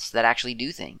statements that actually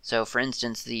do things. So for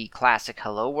instance, the classic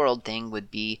hello world thing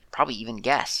would be, probably even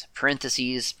guess,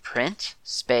 parentheses print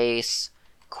space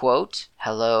quote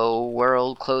hello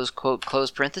world close quote close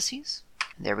parentheses.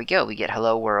 There we go. We get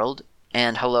hello world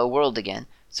and hello world again.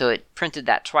 So it printed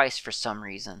that twice for some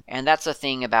reason. And that's the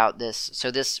thing about this. So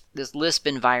this Lisp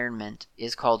environment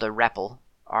is called a REPL,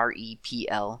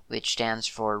 R-E-P-L, which stands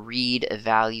for Read,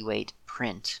 Evaluate,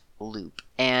 Print Loop.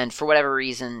 And for whatever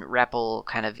reason, REPL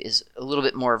kind of is a little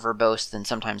bit more verbose than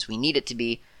sometimes we need it to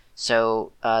be.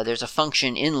 So there's a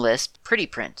function in Lisp,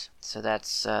 prettyprint. So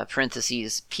that's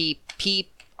parentheses P-R-I-N-T,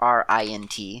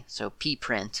 so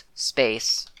pprint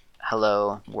space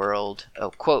hello world,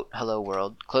 quote hello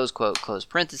world, close quote, close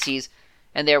parentheses,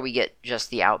 and there we get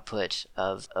just the output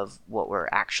of what we're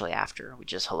actually after,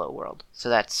 which is hello world. So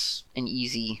that's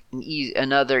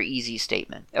another easy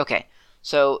statement. Okay,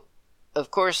 so of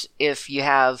course if you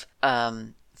have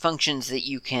functions that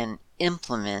you can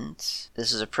implement,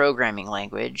 this is a programming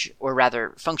language, or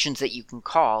rather functions that you can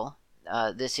call.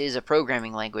 This is a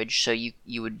programming language, so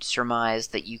you would surmise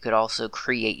that you could also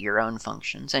create your own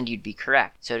functions, and you'd be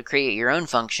correct. So to create your own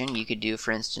function, you could do,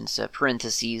 for instance,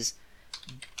 parentheses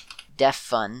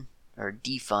defun, or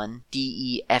defun,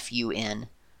 D-E-F-U-N.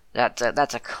 That's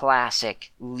a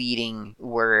classic leading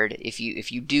word. If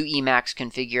you do Emacs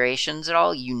configurations at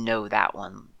all, you know that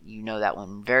one. You know that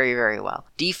one very, very well.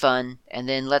 Defun, and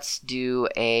then let's do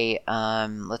a,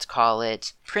 let's call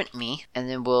it print me, and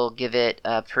then we'll give it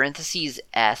parentheses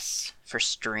S for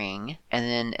string,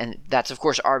 and that's of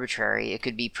course arbitrary. It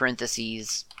could be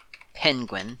parentheses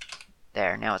penguin.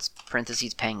 There, now it's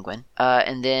parentheses penguin.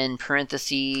 And then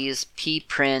parentheses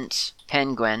pprint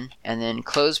penguin, and then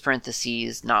close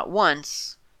parentheses not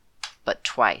once, but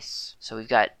twice. So we've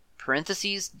got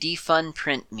parentheses defun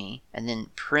print me, and then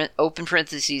open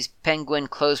parentheses penguin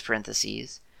close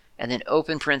parentheses, and then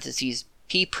open parentheses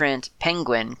pprint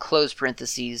penguin close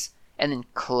parentheses, and then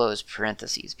close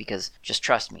parentheses, because just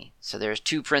trust me. So there's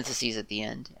 2 parentheses at the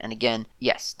end. And again,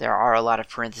 yes, there are a lot of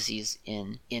parentheses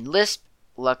in Lisp.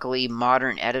 Luckily,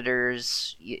 modern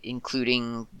editors,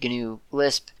 including GNU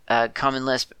Lisp, Common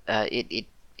Lisp, it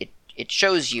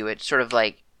shows you. It's sort of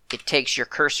like it takes your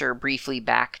cursor briefly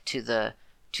back to the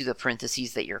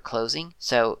parentheses that you're closing.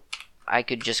 So I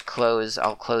could just close.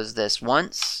 I'll close this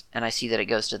once, and I see that it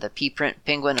goes to the pprint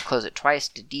penguin. I close it twice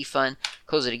to defun.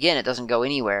 Close it again. It doesn't go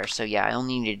anywhere. So yeah, I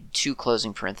only needed 2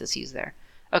 closing parentheses there.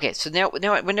 Okay, so now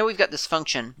we've got this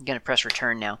function. I'm going to press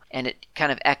return now, and it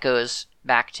kind of echoes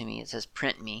back to me. It says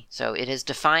print me. So it has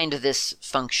defined this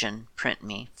function, print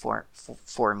me,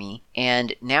 for me,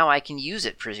 and now I can use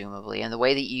it, presumably. And the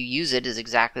way that you use it is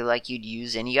exactly like you'd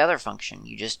use any other function.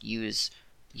 You just use,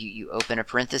 you open a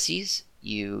parentheses,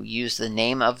 you use the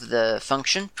name of the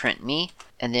function, print me,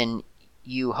 and then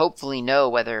you hopefully know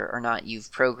whether or not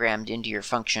you've programmed into your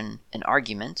function an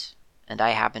argument. And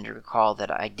I happen to recall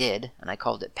that I did, and I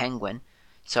called it penguin.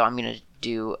 So I'm going to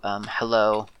do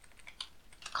hello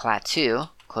clat2,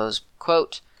 close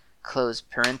quote, close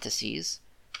parentheses,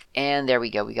 and there we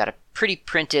go. We got a pretty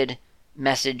printed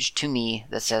message to me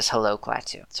that says hello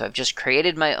clat2. So I've just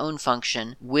created my own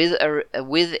function with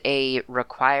a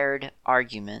required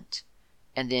argument,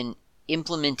 and then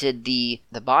implemented the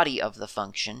body of the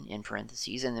function in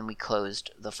parentheses, and then we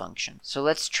closed the function. So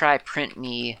let's try print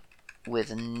me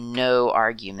with no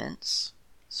arguments.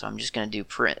 So I'm just going to do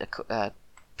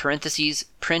parentheses,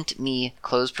 print me,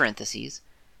 close parentheses,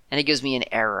 and it gives me an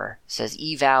error. It says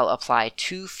eval apply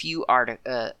too few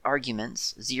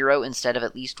arguments, 0 instead of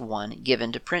at least 1,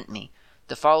 given to print me.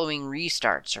 The following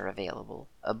restarts are available.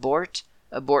 Abort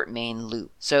main loop.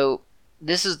 So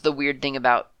this is the weird thing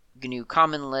about GNU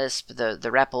Common Lisp, the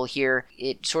REPL here.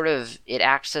 It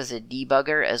acts as a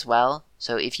debugger as well.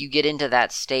 So if you get into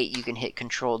that state, you can hit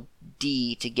Control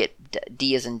D to get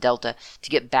D as in Delta to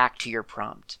get back to your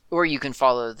prompt, or you can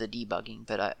follow the debugging.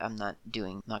 But I'm not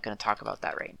going to talk about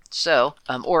that right. So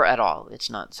or at all. It's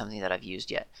not something that I've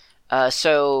used yet.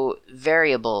 So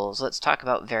variables. Let's talk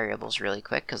about variables really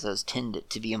quick, because those tend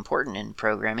to be important in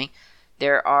programming.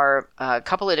 There are a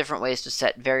couple of different ways to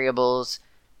set variables,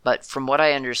 but from what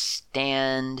I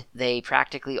understand, they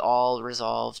practically all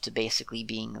resolve to basically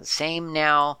being the same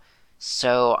now.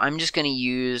 So I'm just going to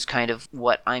use kind of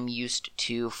what I'm used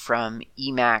to from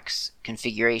Emacs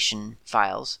configuration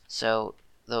files. So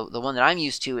the one that I'm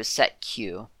used to is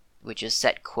setQ, which is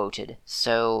set quoted.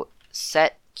 So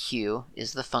setQ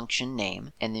is the function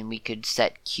name, and then we could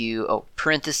setQ,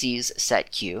 parentheses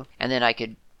setQ, and then I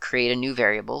could create a new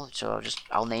variable. So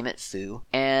I'll name it foo,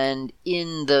 and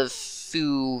in the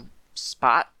foo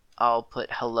spot, I'll put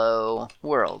hello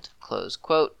world, close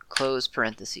quote, close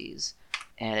parentheses,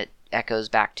 and it echoes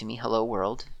back to me hello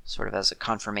world, sort of as a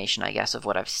confirmation, I guess, of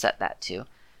what I've set that to.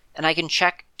 And I can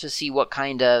check to see what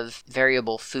kind of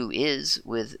variable foo is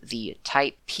with the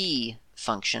type p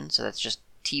function. So that's just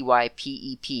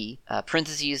typep,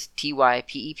 parentheses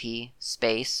typep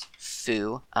space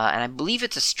foo, and I believe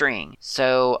it's a string.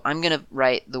 So I'm going to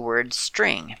write the word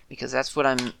string, because that's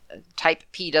what type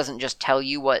p doesn't just tell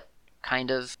you what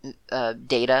kind of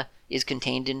data is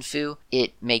contained in foo,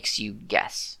 it makes you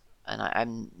guess. And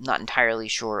I'm not entirely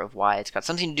sure of why. It's got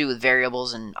something to do with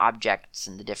variables and objects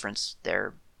and the difference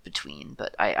there between,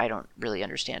 but I don't really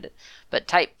understand it. But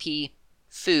type p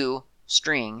foo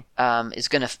string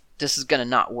this is gonna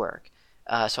not work.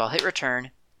 So I'll hit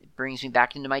return. It brings me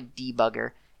back into my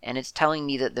debugger, and it's telling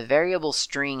me that the variable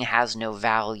string has no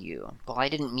value. Well, I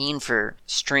didn't mean for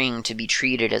string to be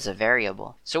treated as a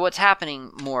variable. So what's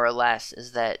happening, more or less,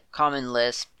 is that Common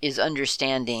Lisp is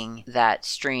understanding that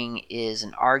string is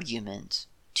an argument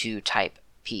to type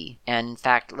p. And in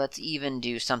fact, let's even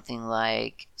do something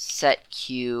like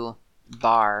setQ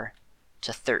bar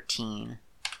to 13,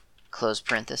 close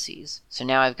parentheses. So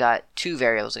now I've got 2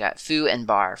 variables. I got foo and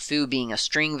bar. Foo being a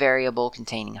string variable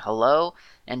containing hello,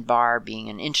 and bar being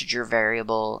an integer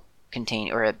variable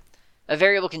containing, or a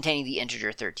variable containing the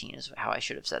integer 13 is how I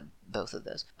should have said both of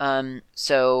those.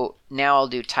 So now I'll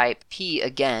do type p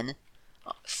again,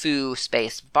 foo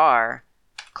space bar,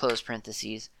 close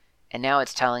parentheses, and now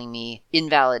it's telling me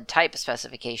invalid type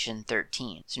specification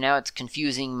 13. So now it's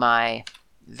confusing my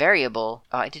variable.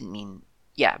 Oh, I didn't mean,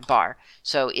 yeah, bar.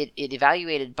 So it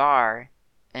evaluated bar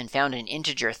and found an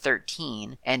integer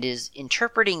 13 and is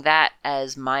interpreting that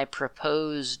as my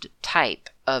proposed type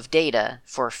of data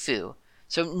for foo.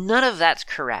 So none of that's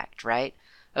correct, right?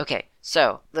 Okay,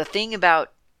 so the thing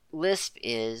about Lisp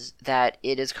is that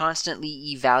it is constantly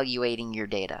evaluating your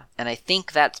data. And I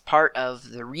think that's part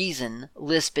of the reason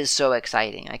Lisp is so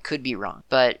exciting. I could be wrong.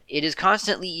 But it is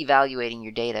constantly evaluating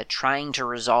your data, trying to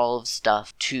resolve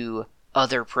stuff to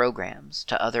other programs,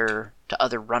 to other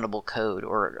runnable code,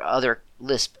 or other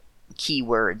Lisp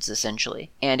keywords,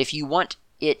 essentially. And if you want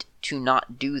it to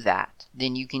not do that,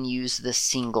 then you can use the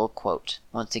single quote.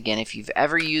 Once again, if you've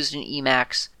ever used an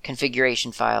Emacs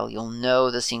configuration file, you'll know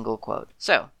the single quote.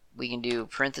 So we can do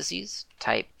parentheses,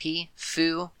 type p,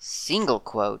 foo, single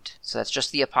quote. So that's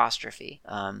just the apostrophe.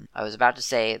 I was about to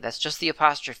say that's just the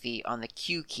apostrophe on the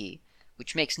Q key,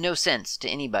 which makes no sense to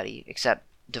anybody except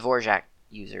Dvorak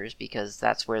users, because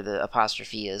that's where the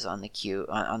apostrophe is on the Q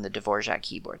on the Dvorak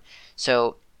keyboard.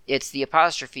 So it's the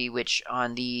apostrophe, which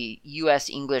on the US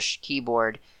English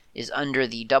keyboard is under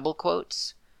the double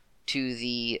quotes to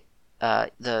the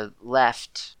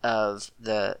left of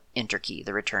the enter key,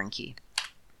 the return key.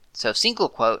 So single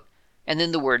quote, and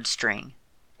then the word string,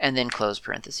 and then close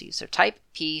parentheses. So type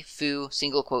p, foo,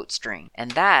 single quote, string.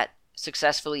 And that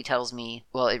successfully tells me,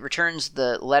 well, it returns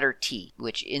the letter T,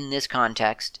 which in this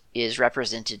context is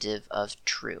representative of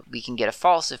true. We can get a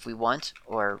false if we want,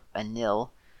 or a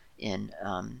nil in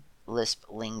Lisp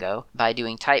lingo, by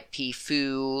doing type p,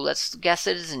 foo, let's guess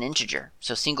it is an integer.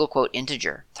 So single quote,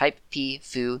 integer. Type p,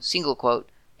 foo, single quote,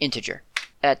 integer.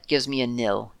 That gives me a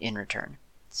nil in return.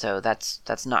 So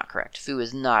that's not correct. Foo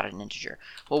is not an integer.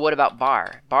 Well, what about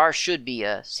bar? Bar should be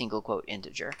a single quote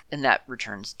integer, and that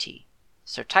returns T.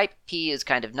 So type P is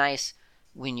kind of nice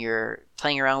when you're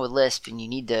playing around with Lisp and you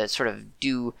need to sort of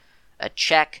do a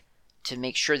check to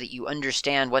make sure that you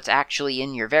understand what's actually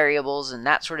in your variables and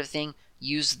that sort of thing.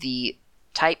 Use the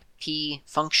type P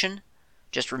function.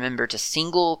 Just remember to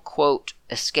single quote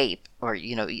escape, or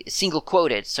single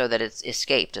quote it so that it's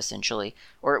escaped, essentially,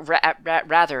 or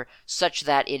rather such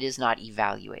that it is not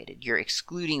evaluated. You're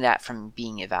excluding that from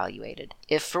being evaluated.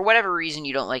 If for whatever reason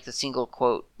you don't like the single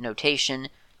quote notation,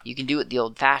 you can do it the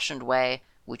old-fashioned way,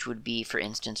 which would be, for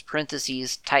instance,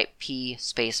 parentheses, type P,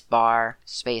 space bar,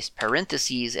 space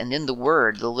parentheses, and then the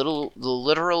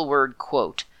literal word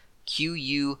quote,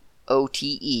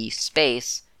 Q-U-O-T-E,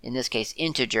 space, in this case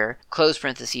integer, close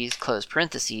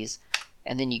parentheses,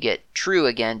 and then you get true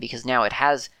again, because now it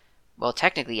has, well,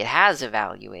 technically it has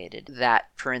evaluated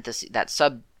that parenthesis, that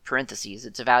sub parentheses.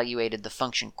 It's evaluated the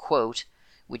function quote,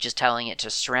 which is telling it to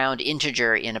surround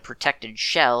integer in a protected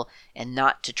shell and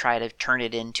not to try to turn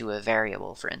it into a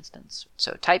variable, for instance.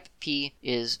 So type P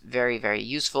is very, very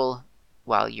useful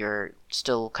while you're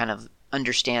still kind of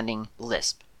understanding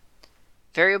Lisp.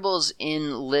 Variables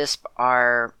in Lisp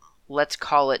are, let's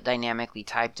call it, dynamically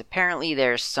typed. Apparently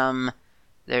there's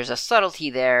a subtlety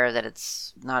there that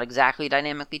it's not exactly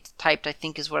dynamically typed, I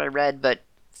think is what I read, but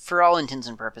for all intents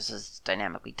and purposes it's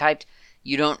dynamically typed.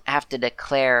 You don't have to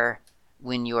declare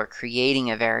when you're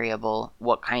creating a variable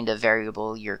what kind of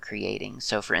variable you're creating.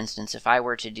 So for instance, if I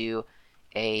were to do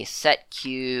a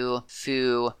setq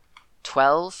foo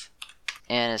 12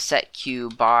 and a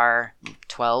setq bar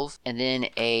 12 and then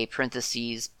a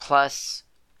parentheses plus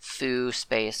foo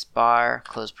space bar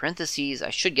close parentheses,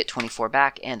 I should get 24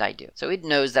 back, and I do. So it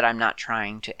knows that I'm not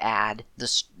trying to add the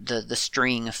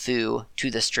string foo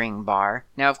to the string bar.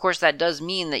 Now, of course, that does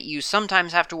mean that you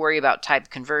sometimes have to worry about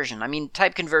type conversion. I mean,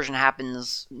 type conversion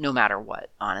happens no matter what,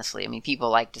 honestly. I mean,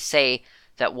 people like to say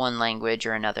that one language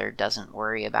or another doesn't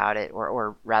worry about it,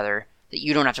 or rather that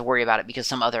you don't have to worry about it because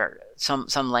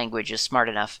some language is smart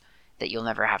enough that you'll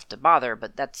never have to bother,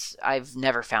 but I've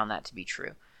never found that to be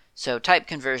true. So type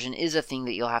conversion is a thing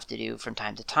that you'll have to do from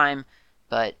time to time,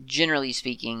 but generally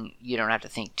speaking, you don't have to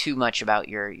think too much about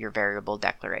your variable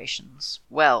declarations.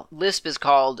 Well, Lisp is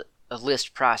called a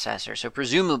list processor, so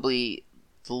presumably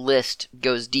the list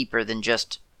goes deeper than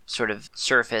just sort of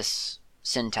surface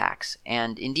syntax,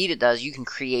 and indeed it does. You can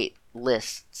create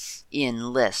lists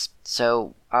in Lisp.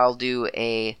 So I'll do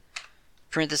a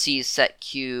parentheses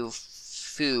setq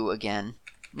foo again.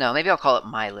 No, maybe I'll call it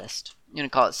my list. I'm going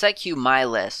to call it setq my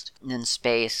list, and then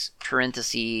space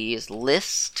parentheses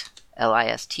list,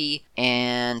 L-I-S-T,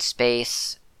 and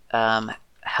space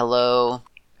hello,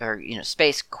 or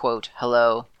space quote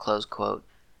hello close quote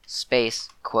space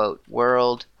quote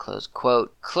world close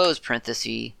quote close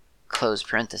parenthesis close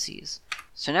parentheses.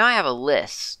 So now I have a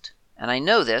list, and I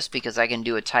know this because I can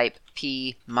do a type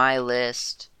p my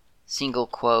list single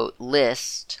quote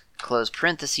list close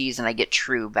parentheses, and I get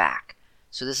true back.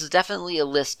 So this is definitely a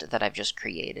list that I've just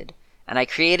created, and I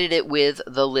created it with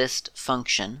the list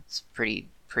function. It's a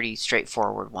pretty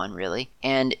straightforward one, really.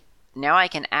 And now I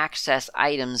can access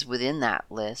items within that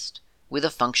list with a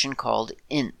function called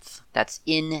inth. That's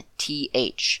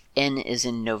N-T-H. N is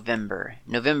in November.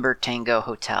 November Tango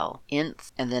Hotel.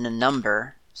 Inth, and then a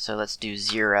number. So let's do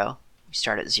 0. We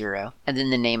start at 0. And then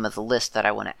the name of the list that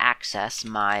I want to access,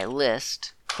 my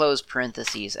list, close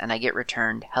parentheses, and I get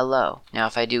returned hello. Now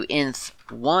if I do inth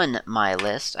 1 my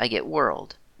list, I get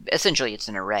world. Essentially it's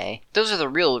an array. Those are the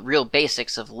real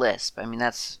basics of Lisp. I mean,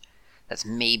 that's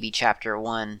maybe chapter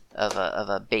 1 of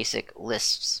a basic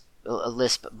Lisp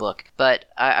book. But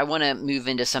I want to move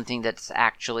into something that's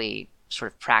actually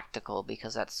sort of practical,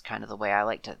 because that's kind of the way I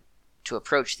like to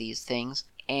approach these things.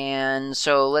 And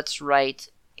so let's write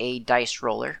a dice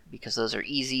roller, because those are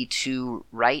easy to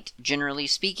write, generally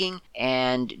speaking,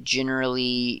 and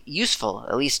generally useful,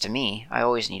 at least to me. I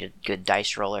always need a good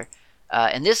dice roller.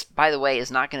 And this, by the way,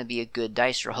 is not going to be a good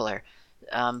dice roller,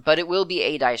 but it will be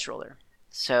a dice roller.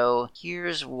 So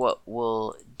here's what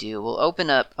we'll do. We'll open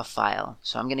up a file.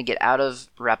 So I'm going to get out of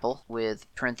REPL with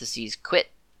parentheses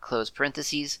quit, close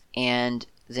parentheses, and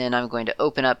then I'm going to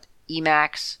open up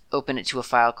Emacs, open it to a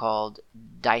file called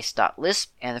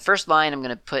dice.lisp, and the first line I'm going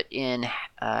to put in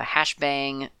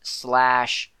hashbang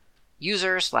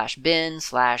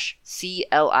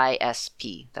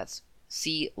 /user/bin/CLISP. That's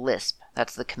CLisp.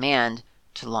 That's the command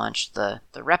to launch the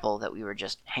REPL that we were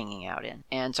just hanging out in.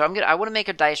 And so I want to make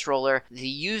a dice roller. The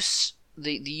use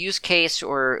case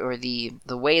or the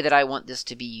way that I want this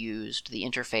to be used, the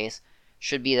interface,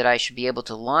 should be that I should be able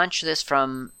to launch this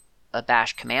from a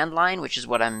bash command line, which is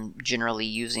what I'm generally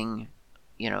using.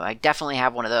 I definitely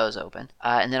have one of those open.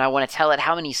 And then I want to tell it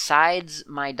how many sides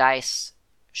my dice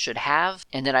should have,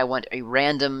 and then I want a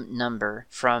random number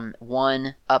from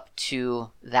 1 up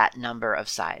to that number of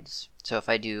sides. So if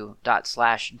I do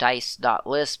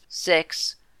 /dice.lisp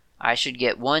 6, I should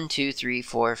get 1, 2, 3,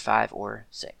 4, 5, or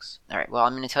 6. All right, well,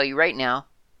 I'm going to tell you right now,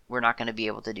 we're not going to be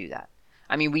able to do that.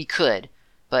 I mean, we could,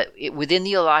 but within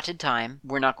the allotted time,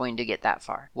 we're not going to get that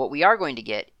far. What we are going to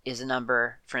get is a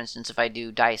number. For instance, if I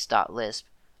do dice.lisp,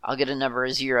 I'll get a number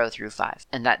of 0 through 5.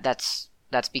 And that's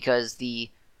because the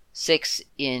 6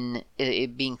 in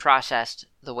it being processed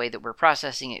the way that we're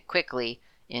processing it quickly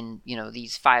in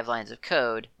these 5 lines of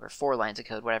code, or 4 lines of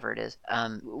code, whatever it is,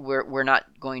 we're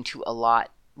not going to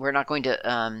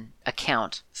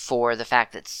account for the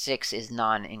fact that 6 is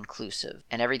non-inclusive,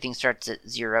 and everything starts at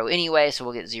 0 anyway, so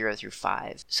we'll get 0 through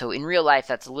 5. So in real life,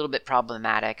 that's a little bit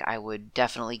problematic. I would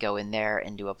definitely go in there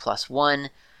and do a +1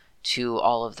 to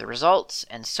all of the results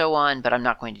and so on, but I'm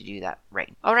not going to do that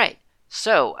right. All right.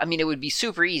 So, I mean, it would be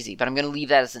super easy, but I'm going to leave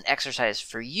that as an exercise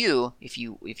for you if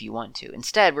you want to.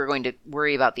 Instead, we're going to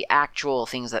worry about the actual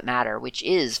things that matter, which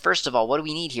is, first of all, what do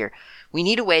we need here? We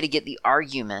need a way to get the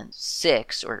argument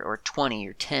 6 or 20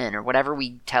 or 10 or whatever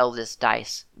we tell this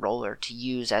dice roller to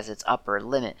use as its upper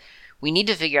limit. We need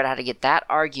to figure out how to get that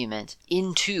argument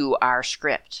into our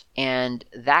script, and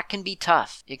that can be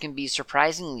tough. It can be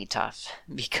surprisingly tough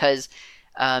because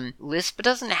Lisp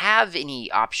doesn't have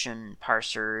any option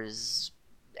parsers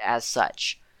as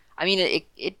such. I mean,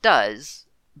 it does,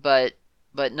 but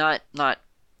not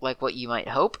like what you might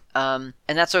hope. And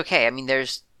that's okay. I mean,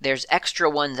 there's extra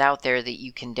ones out there that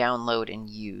you can download and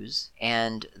use,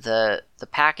 and the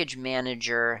package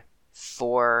manager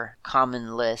for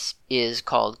Common Lisp is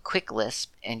called QuickLisp,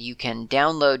 and you can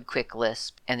download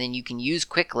QuickLisp, and then you can use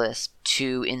QuickLisp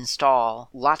to install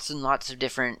lots and lots of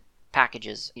different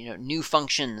packages, new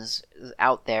functions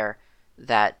out there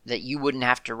that you wouldn't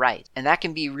have to write. And that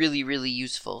can be really, really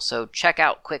useful. So check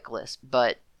out QuickLisp,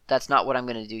 but that's not what I'm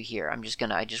going to do here. I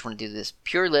just want to do this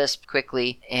pure Lisp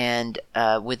quickly and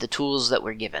with the tools that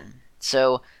we're given.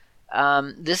 So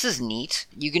this is neat.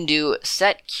 You can do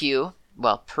setq,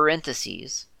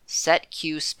 parentheses,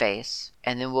 setq space,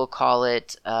 and then we'll call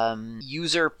it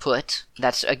user put.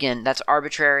 That's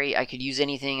arbitrary. I could use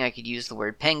anything. I could use the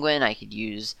word penguin. I could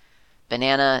use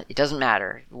banana. It doesn't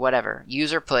matter. Whatever.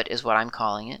 User put is what I'm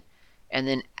calling it. And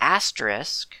then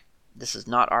asterisk, this is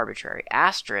not arbitrary,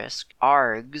 asterisk,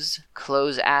 args,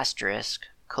 close asterisk,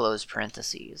 close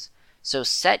parentheses. So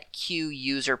setq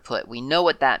user put, we know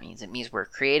what that means. It means we're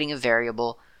creating a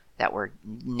variable that we're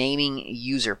naming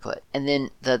user put. And then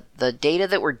the data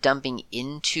that we're dumping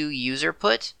into user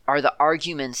put are the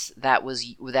arguments that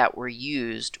were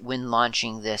used when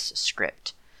launching this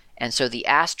script. And so the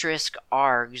asterisk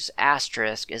args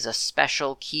asterisk is a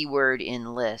special keyword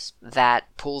in Lisp that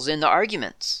pulls in the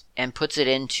arguments and puts it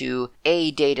into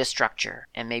a data structure.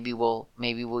 And maybe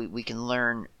we can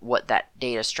learn what that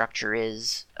data structure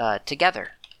is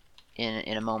together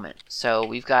in a moment. So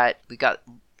we've got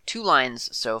 2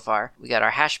 lines so far. We got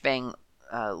our hashbang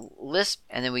Lisp,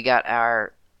 and then we got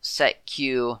our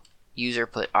setq user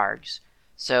put args.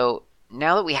 So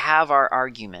now that we have our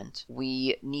argument,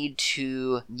 we need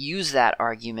to use that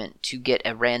argument to get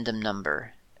a random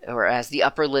number, or as the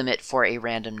upper limit for a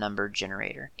random number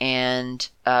generator. And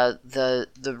the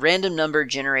random number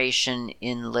generation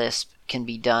in Lisp can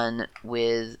be done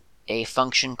with a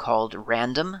function called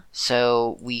random.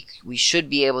 So we should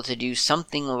be able to do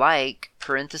something like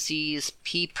parentheses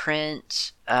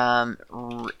pprint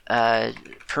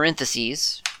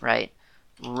parentheses, right?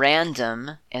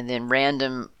 Random, and then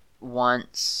random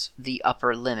wants the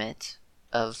upper limit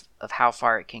of how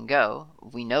far it can go.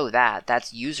 We know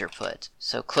that's user put.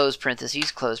 So close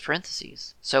parentheses, close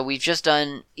parentheses. So we've just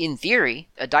done, in theory,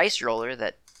 a dice roller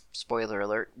that, spoiler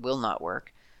alert, will not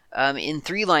work. In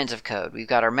 3 lines of code. We've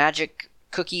got our magic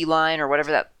cookie line, or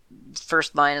whatever that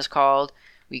first line is called.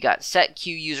 We got setq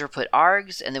user put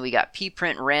args, and then we got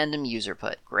pprint random user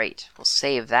put. Great. We'll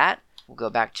save that. We'll go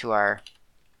back to our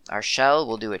shell.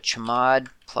 We'll do a chmod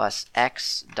plus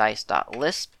x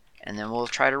dice.lisp, and then we'll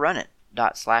try to run it.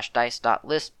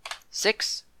 /dice.lisp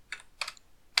 6,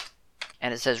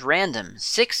 and it says random.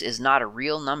 6 is not a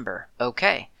real number.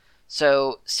 Okay,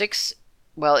 so 6,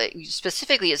 well,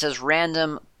 specifically it says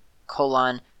random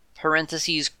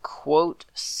parentheses quote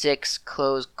 6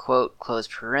 close quote close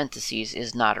parentheses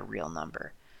is not a real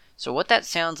number. So what that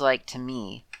sounds like to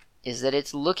me is that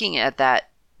it's looking at that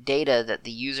data that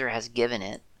the user has given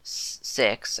it,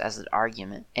 6, as an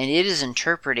argument, and it is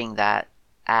interpreting that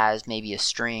as maybe a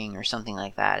string or something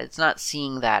like that. It's not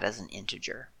seeing that as an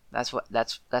integer. That's what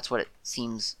it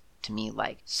seems to me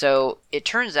like. So it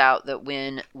turns out that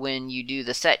when you do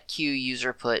the setq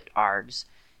user put args,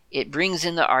 it brings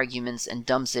in the arguments and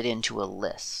dumps it into a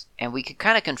list. And we could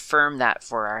kind of confirm that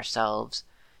for ourselves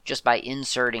just by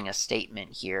inserting a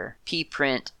statement here.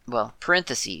 Pprint, well,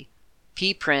 parenthesis,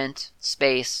 pprint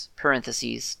space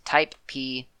parentheses type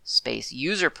p space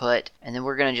user put, and then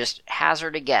we're going to just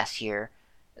hazard a guess here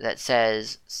that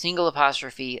says single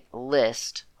apostrophe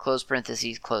list close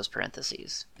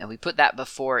parentheses, and we put that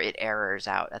before it errors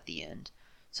out at the end.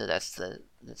 So that's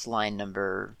line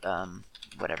number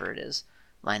whatever it is,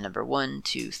 line number 1,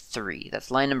 2, 3.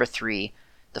 That's line number 3.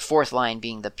 The 4th line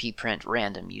being the pprint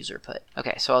random user put.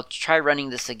 Okay, so I'll try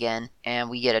running this again, and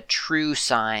we get a true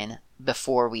sign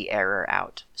before we error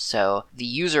out. So the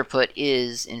user put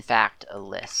is in fact a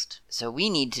list. So we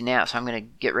need to now, so I'm going to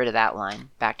get rid of that line,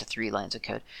 back to 3 lines of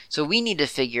code. So we need to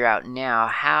figure out now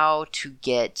how to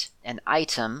get an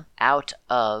item out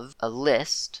of a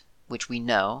list, which we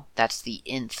know, that's the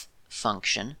inth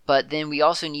function. But then we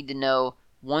also need to know,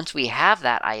 once we have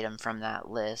that item from that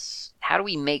list, how do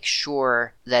we make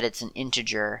sure that it's an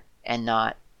integer and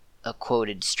not a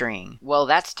quoted string? Well,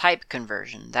 that's type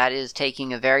conversion. That is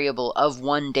taking a variable of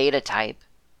one data type,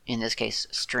 in this case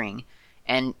string,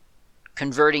 and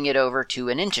converting it over to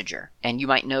an integer. And you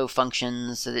might know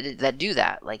functions that do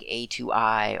that, like a to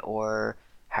I, or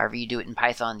however you do it in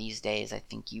Python these days. I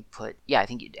think you put,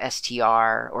 str,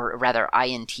 or rather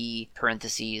int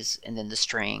parentheses, and then the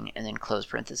string, and then close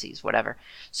parentheses, whatever.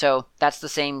 So that's the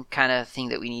same kind of thing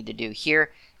that we need to do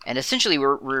here. And essentially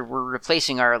we're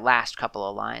replacing our last couple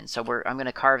of lines. So I'm going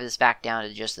to carve this back down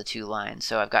to just the 2 lines.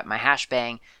 So I've got my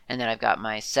hashbang, and then I've got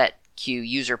my setq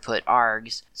user put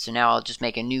args. So now I'll just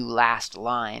make a new last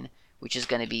line, which is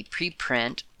going to be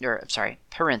parentheses,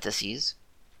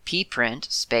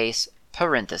 pprint space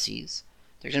parentheses.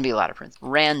 There's going to be a lot of parentheses.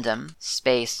 Random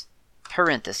space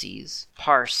parentheses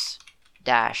parse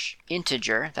dash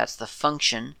integer. That's the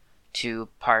function to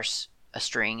parse a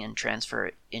string and transfer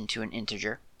it into an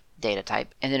integer data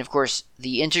type. And then of course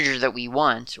the integer that we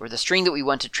want, or the string that we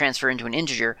want to transfer into an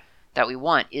integer that we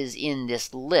want, is in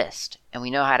this list. And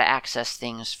we know how to access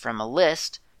things from a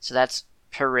list. So that's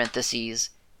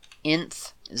parentheses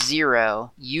inth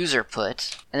 0 user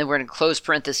put, and then we're going to close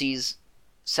parentheses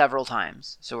several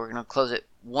times. So we're going to close it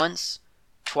once,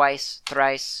 twice,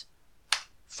 thrice,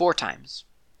 4 times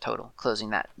total,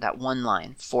 closing that one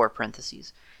line, 4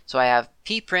 parentheses. So I have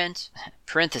pprint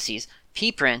parentheses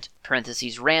pprint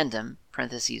parentheses random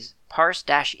parentheses parse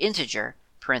dash integer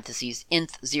parentheses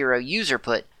inth 0 user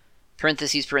put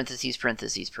parentheses, parentheses,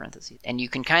 parentheses, parentheses. And you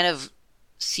can kind of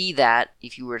see that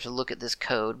if you were to look at this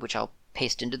code, which I'll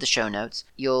paste into the show notes.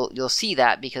 You'll see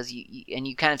that because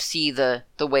you kind of see the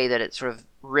way that it sort of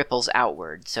ripples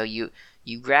outward. So you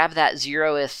grab that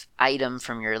 0th item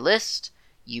from your list,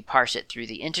 you parse it through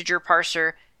the integer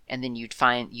parser, and then you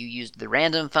use the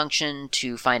random function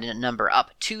to find a number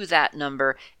up to that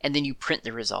number, and then you print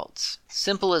the results.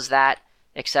 Simple as that,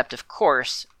 except of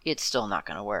course it's still not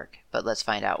going to work. But let's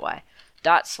find out why.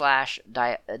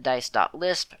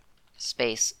 /dice.lisp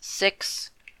space 6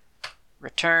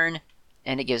 return,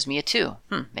 and it gives me a 2.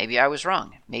 Maybe I was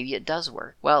wrong. Maybe it does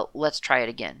work. Well, let's try it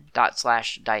again.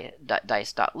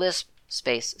 /dice.lisp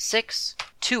space 6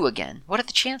 2 again. What are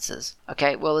the chances?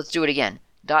 Okay, well, let's do it again.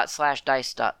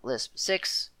 /dice.lisp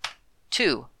 6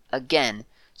 2 again.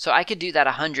 So I could do that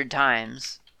 100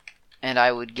 times and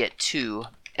I would get 2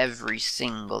 every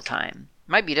single time.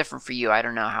 Might be different for you. I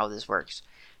don't know how this works.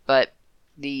 But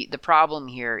the problem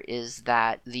here is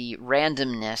that the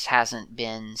randomness hasn't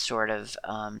been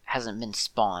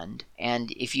spawned.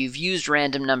 And if you've used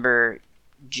random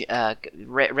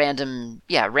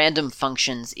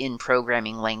functions in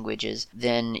programming languages,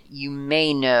 then you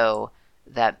may know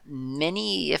that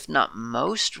many, if not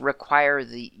most, require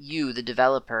the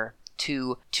developer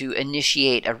to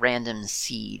initiate a random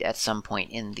seed at some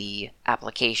point in the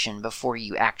application before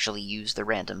you actually use the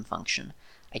random function.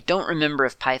 I don't remember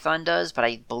if Python does, but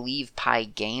I believe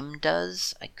Pygame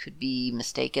does. I could be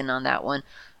mistaken on that one.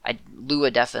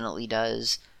 Lua definitely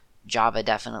does. Java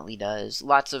definitely does.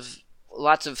 Lots of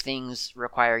things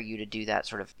require you to do that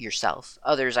sort of yourself.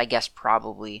 Others, I guess,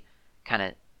 probably kind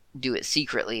of do it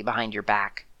secretly behind your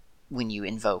back when you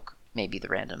invoke maybe the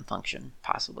random function,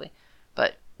 possibly.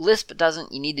 But Lisp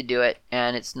doesn't. You need to do it,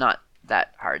 and it's not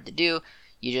that hard to do.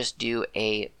 You just do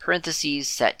a parentheses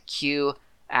set q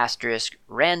asterisk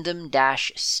random dash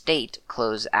state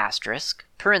close asterisk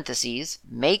parentheses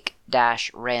make dash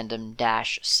random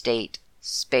dash state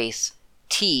space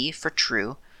t for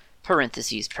true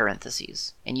parentheses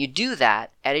parentheses. And you do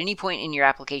that at any point in your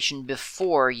application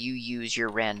before you use your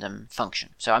random function.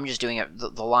 So I'm just doing it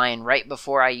the line right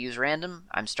before I use random.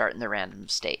 I'm starting the random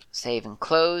state. Save and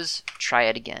close. Try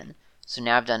it again. So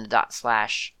now I've done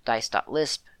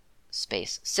 /dice.lisp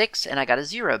space 6 and I got a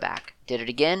 0 back. Did it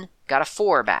again, got a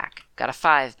 4 back, got a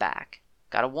 5 back,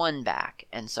 got a 1 back,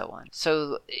 and so on.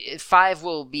 So 5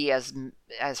 will be as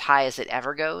high as it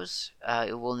ever goes.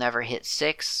 It will never hit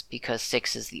 6 because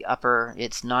 6 is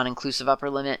it's non-inclusive upper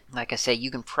limit. Like I say,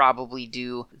 you can probably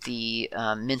do the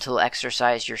mental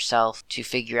exercise yourself to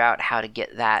figure out how to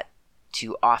get that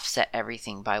to offset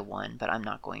everything by 1, but I'm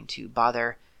not going to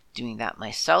bother doing that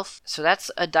myself. So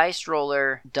that's a dice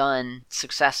roller done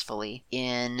successfully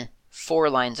in 4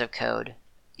 lines of code,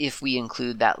 if we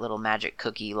include that little magic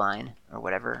cookie line, or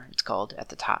whatever it's called, at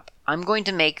the top. I'm going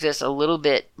to make this a little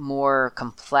bit more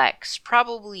complex,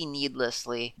 probably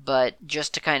needlessly, but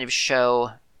just to kind of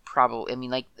show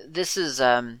this is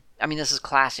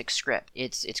classic script.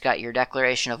 It's got your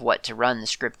declaration of what to run the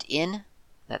script in,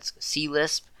 that's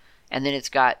CLisp, and then it's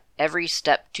got every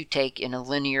step to take in a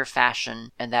linear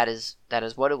fashion, and that is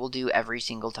what it will do every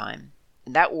single time.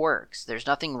 And that works. There's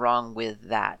nothing wrong with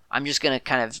that. I'm just going to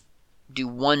kind of do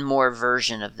one more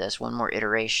version of this, one more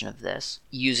iteration of this,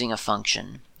 using a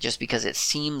function, just because it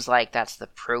seems like that's the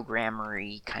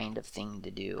programmery kind of thing to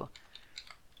do.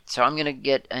 So I'm going to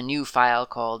get a new file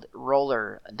called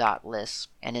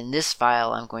roller.lisp, and in this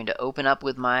file I'm going to open up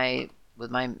with my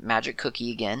magic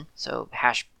cookie again, so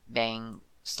 #bang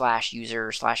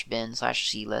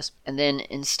 /user/bin/clisp, and then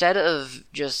instead of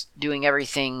just doing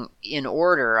everything in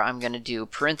order, I'm going to do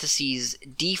parentheses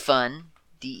defun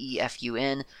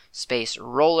DEFUN space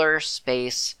roller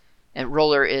space, and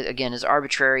roller is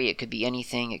arbitrary. It could be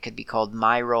anything. It could be called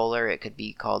my roller, it could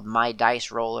be called my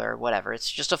dice roller, whatever.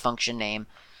 It's just a function name.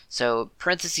 So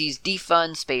parentheses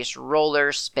defun space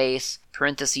roller space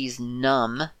parentheses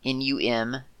num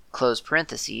NUM close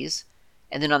parentheses.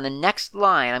 And then on the next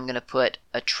line, I'm going to put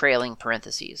a trailing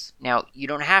parentheses. Now, you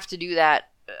don't have to do that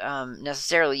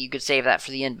necessarily. You could save that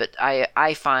for the end, but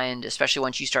I find, especially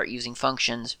once you start using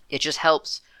functions, it just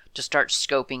helps to start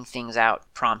scoping things out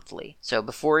promptly. So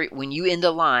when you end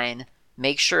a line,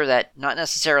 make sure that not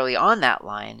necessarily on that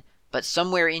line, but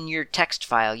somewhere in your text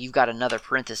file, you've got another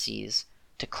parentheses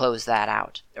to close that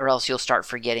out, or else you'll start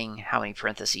forgetting how many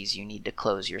parentheses you need to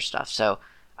close your stuff. So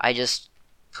I just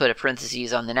put a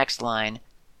parentheses on the next line,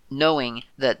 knowing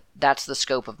that that's the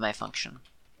scope of my function.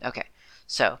 Okay,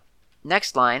 so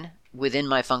next line within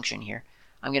my function here,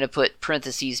 I'm going to put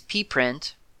parentheses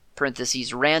pprint,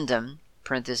 parentheses random,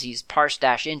 parentheses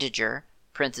parse-integer,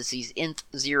 parentheses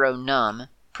int0 num,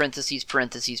 parentheses,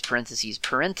 parentheses, parentheses,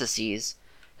 parentheses,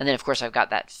 and then of course I've got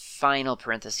that final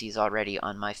parentheses already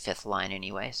on my fifth line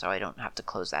anyway, so I don't have to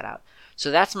close that out. So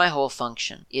that's my whole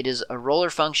function. It is a roller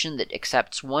function that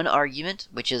accepts one argument,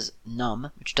 which is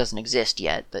num, which doesn't exist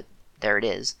yet, but there it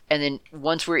is. And then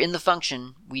once we're in the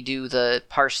function, we do the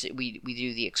we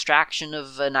do the extraction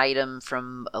of an item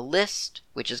from a list,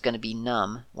 which is going to be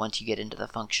num once you get into the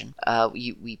function.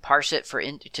 We parse it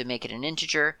to make it an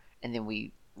integer, and then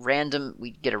we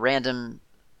get a random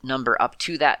number up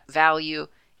to that value,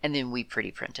 and then we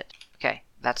pretty print it. Okay,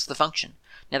 that's the function.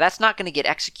 Now that's not going to get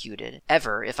executed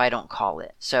ever if I don't call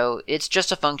it. So it's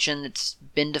just a function that's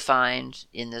been defined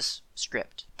in this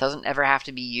script. It doesn't ever have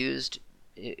to be used.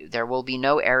 There will be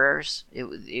no errors.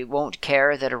 It won't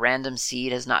care that a random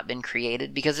seed has not been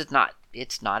created because it's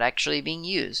not actually being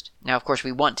used. Now, of course,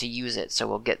 we want to use it, so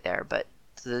we'll get there. But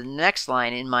the next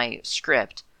line in my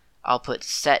script, I'll put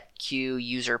set q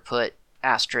user put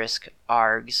asterisk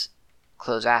args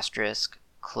close asterisk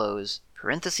close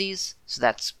parentheses. So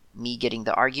that's me getting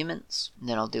the arguments. And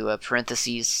then I'll do a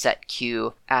parentheses set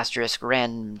q asterisk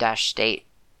random dash state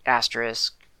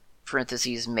asterisk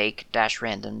parentheses make dash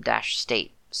random dash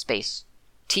state space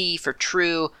t for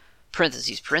true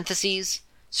parentheses parentheses.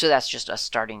 So that's just us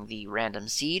starting the random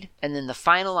seed. And then the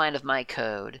final line of my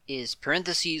code is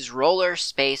parentheses roller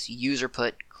space user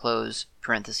put close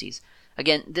parentheses.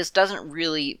 Again, this doesn't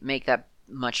really make that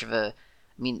much of a...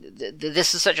 I mean,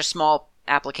 this is such a small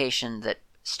application that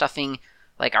stuffing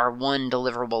like our one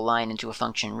deliverable line into a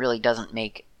function really doesn't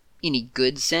make any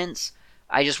good sense.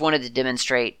 I just wanted to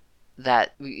demonstrate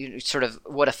that sort of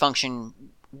what a function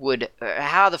would,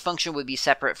 how the function would be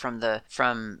separate from the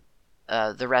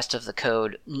rest of the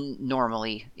code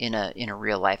normally in a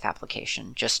real life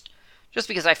application. Just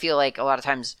because I feel like a lot of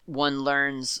times one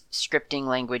learns scripting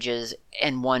languages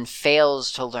and one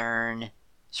fails to learn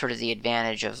sort of the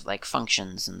advantage of like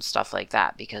functions and stuff like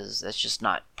that, because that's just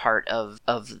not part of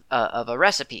a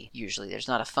recipe. Usually there's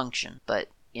not a function, but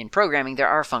in programming there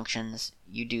are functions.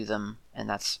 You do them, and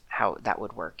that's how that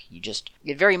would work.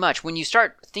 It very much, when you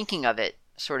start thinking of it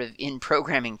sort of in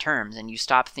programming terms and you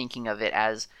stop thinking of it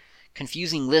as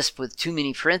confusing Lisp with too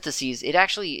many parentheses,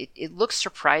 it looks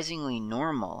surprisingly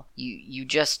normal. You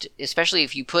just, especially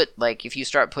if you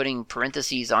start putting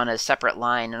parentheses on a separate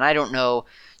line, and I don't know,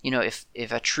 if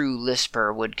a true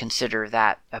Lisper would consider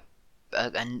that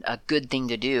a good thing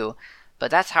to do, but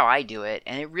that's how I do it,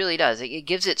 and it really does. It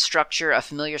gives it structure, a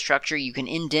familiar structure. You can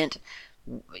indent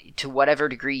to whatever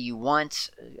degree you want.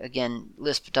 Again,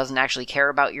 Lisp doesn't actually care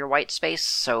about your white space,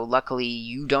 so luckily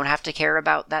you don't have to care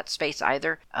about that space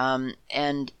either. And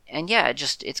yeah,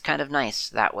 it's kind of nice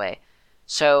that way.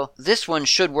 So this one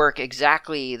should work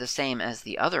exactly the same as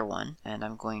the other one, and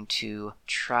I'm going to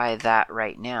try that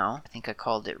right now. I think I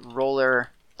called it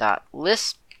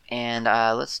roller.lisp. And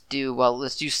let's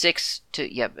do 6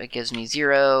 to, yep, it gives me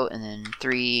 0, and then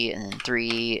 3, and then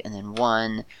 3, and then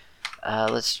 1.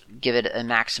 Let's give it a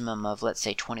maximum of, let's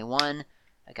say, 21.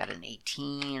 I got an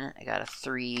 18, I got a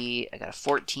 3, I got a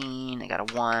 14, I got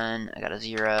a 1, I got a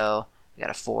 0, I got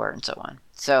a 4, and so on.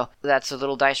 So that's a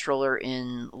little dice roller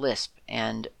in Lisp,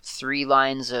 and 3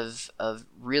 lines of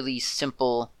really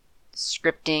simple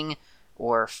scripting,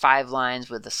 or 5 lines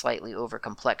with a slightly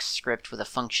over-complex script with a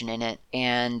function in it,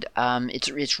 and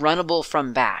it's runnable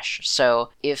from Bash. So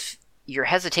if your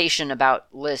hesitation about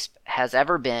Lisp has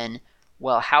ever been,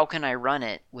 well, how can I run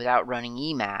it without running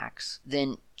Emacs,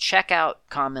 then check out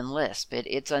Common Lisp.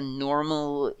 It's a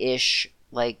normal-ish,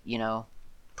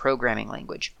 programming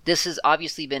language. This has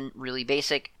obviously been really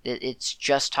basic. It's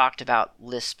just talked about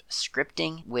Lisp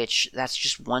scripting, which that's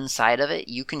just one side of it.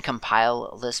 You can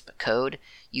compile Lisp code.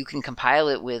 You can compile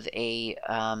it with a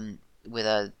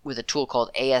tool called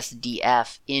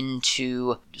ASDF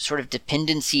into sort of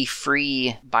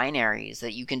dependency-free binaries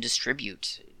that you can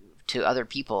distribute to other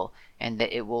people, and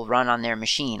that it will run on their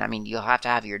machine. I mean, you'll have to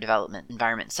have your development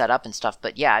environment set up and stuff,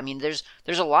 but yeah, I mean, there's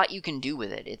a lot you can do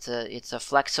with it. It's a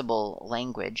flexible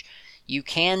language. You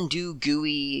can do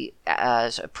GUI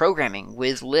programming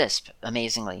with Lisp,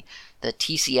 amazingly. The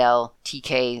TCL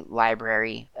TK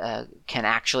library can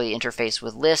actually interface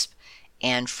with Lisp,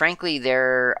 and frankly,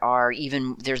 there's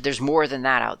more than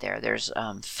that out there. There's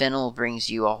Fennel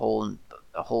brings you a whole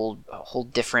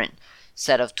different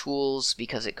set of tools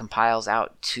because it compiles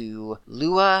out to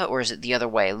Lua, or is it the other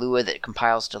way? Lua that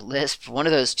compiles to Lisp, one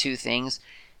of those two things.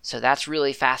 So that's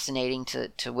really fascinating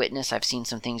to witness. I've seen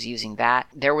some things using that.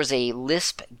 There was a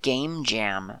Lisp game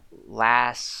jam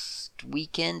last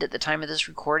weekend at the time of this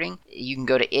recording. You can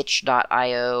go to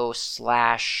itch.io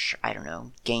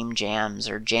 / game jams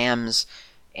or jams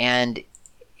and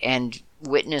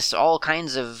witness all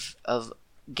kinds of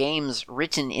games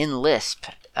written in Lisp.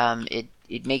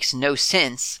 It makes no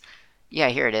sense. Yeah,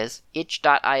 here it is.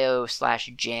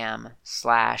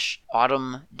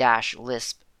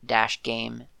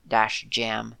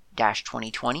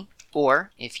 itch.io/jam/autumn-lisp-game-jam-2020.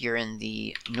 Or, if you're in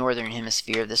the northern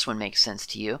hemisphere, this one makes sense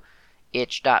to you.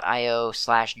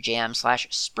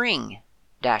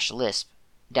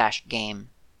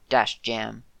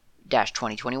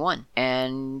 itch.io/jam/spring-lisp-game-jam-2021.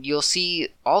 And you'll see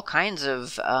all kinds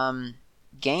of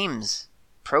games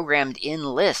programmed in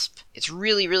Lisp. It's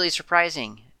really, really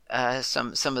surprising,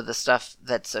 some of the stuff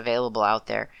that's available out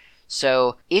there.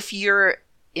 So if your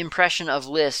impression of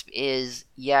Lisp is,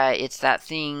 yeah, it's that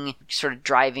thing sort of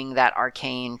driving that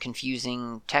arcane,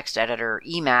 confusing text editor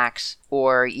Emacs,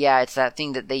 or yeah, it's that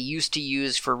thing that they used to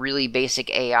use for really basic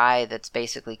AI that's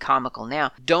basically comical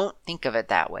now, don't think of it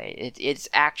that way. It's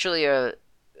actually a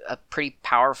pretty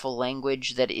powerful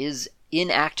language that is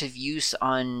in active use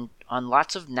on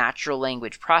lots of natural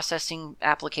language processing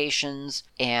applications,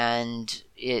 and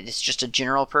it's just a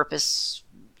general purpose,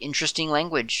 interesting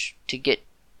language to get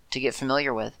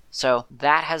familiar with. So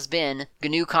that has been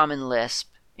GNU Common Lisp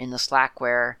in the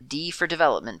Slackware D for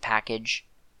Development package.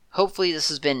 Hopefully this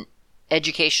has been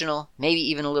educational, maybe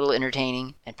even a little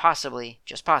entertaining, and possibly,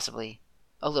 just possibly,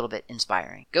 a little bit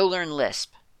inspiring. Go learn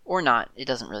Lisp. Or not, it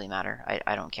doesn't really matter.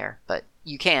 I don't care, but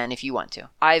you can if you want to.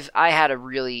 I had a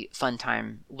really fun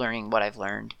time learning what I've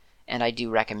learned, and I do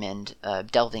recommend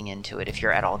delving into it if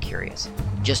you're at all curious.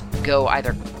 Just go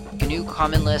either GNU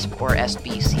Common Lisp or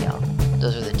SBCL.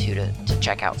 Those are the two to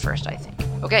check out first, I think.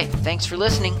 Okay, thanks for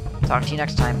listening. Talk to you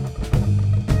next time.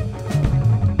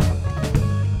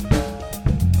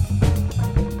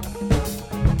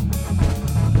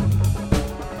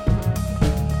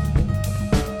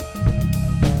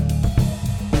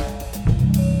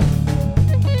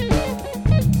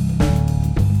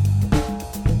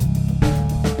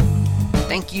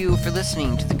 Thank you for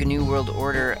listening to the GNU World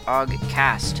Order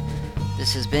OGcast.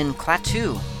 This has been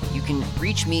Klaatu. You can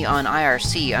reach me on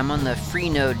IRC. I'm on the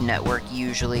Freenode network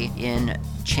usually in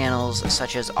channels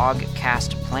such as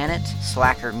OGcast Planet,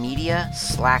 Slacker Media,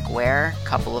 Slackware, a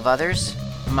couple of others.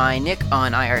 My nick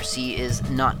on IRC is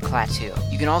not Klaatu.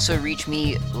 You can also reach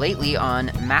me lately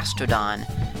on Mastodon.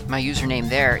 My username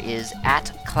there is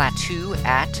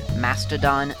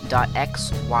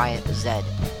 @klaatu@mastodon.xyz.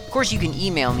 Of course, you can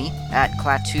email me at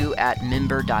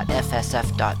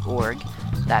klaatu@member.fsf.org.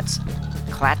 That's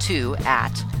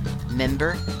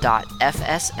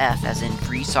klaatu@member.fsf, as in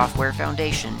Free Software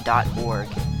Foundation.org.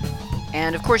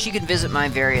 And of course, you can visit my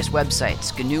various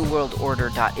websites,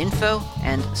 gnuworldorder.info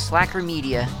and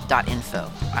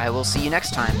slackermedia.info. I will see you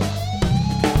next time.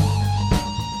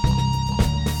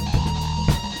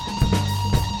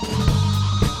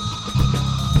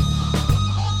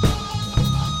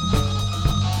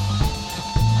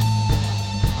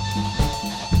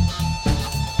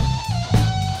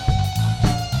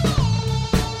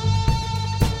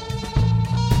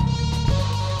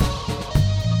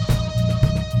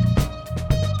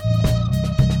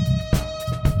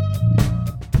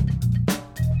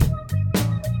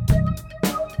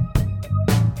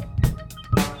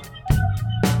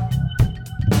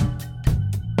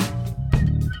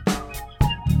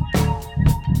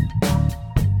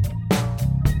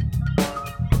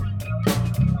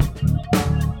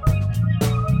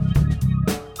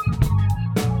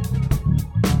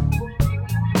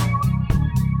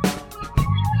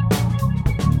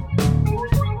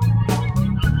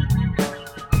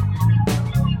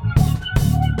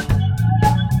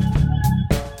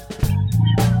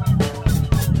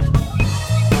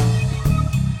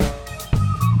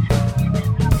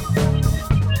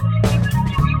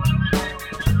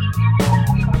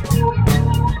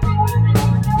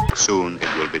 Soon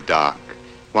it will be dark.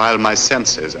 While my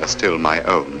senses are still my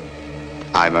own,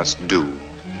 I must do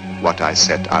what I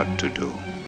set out to do.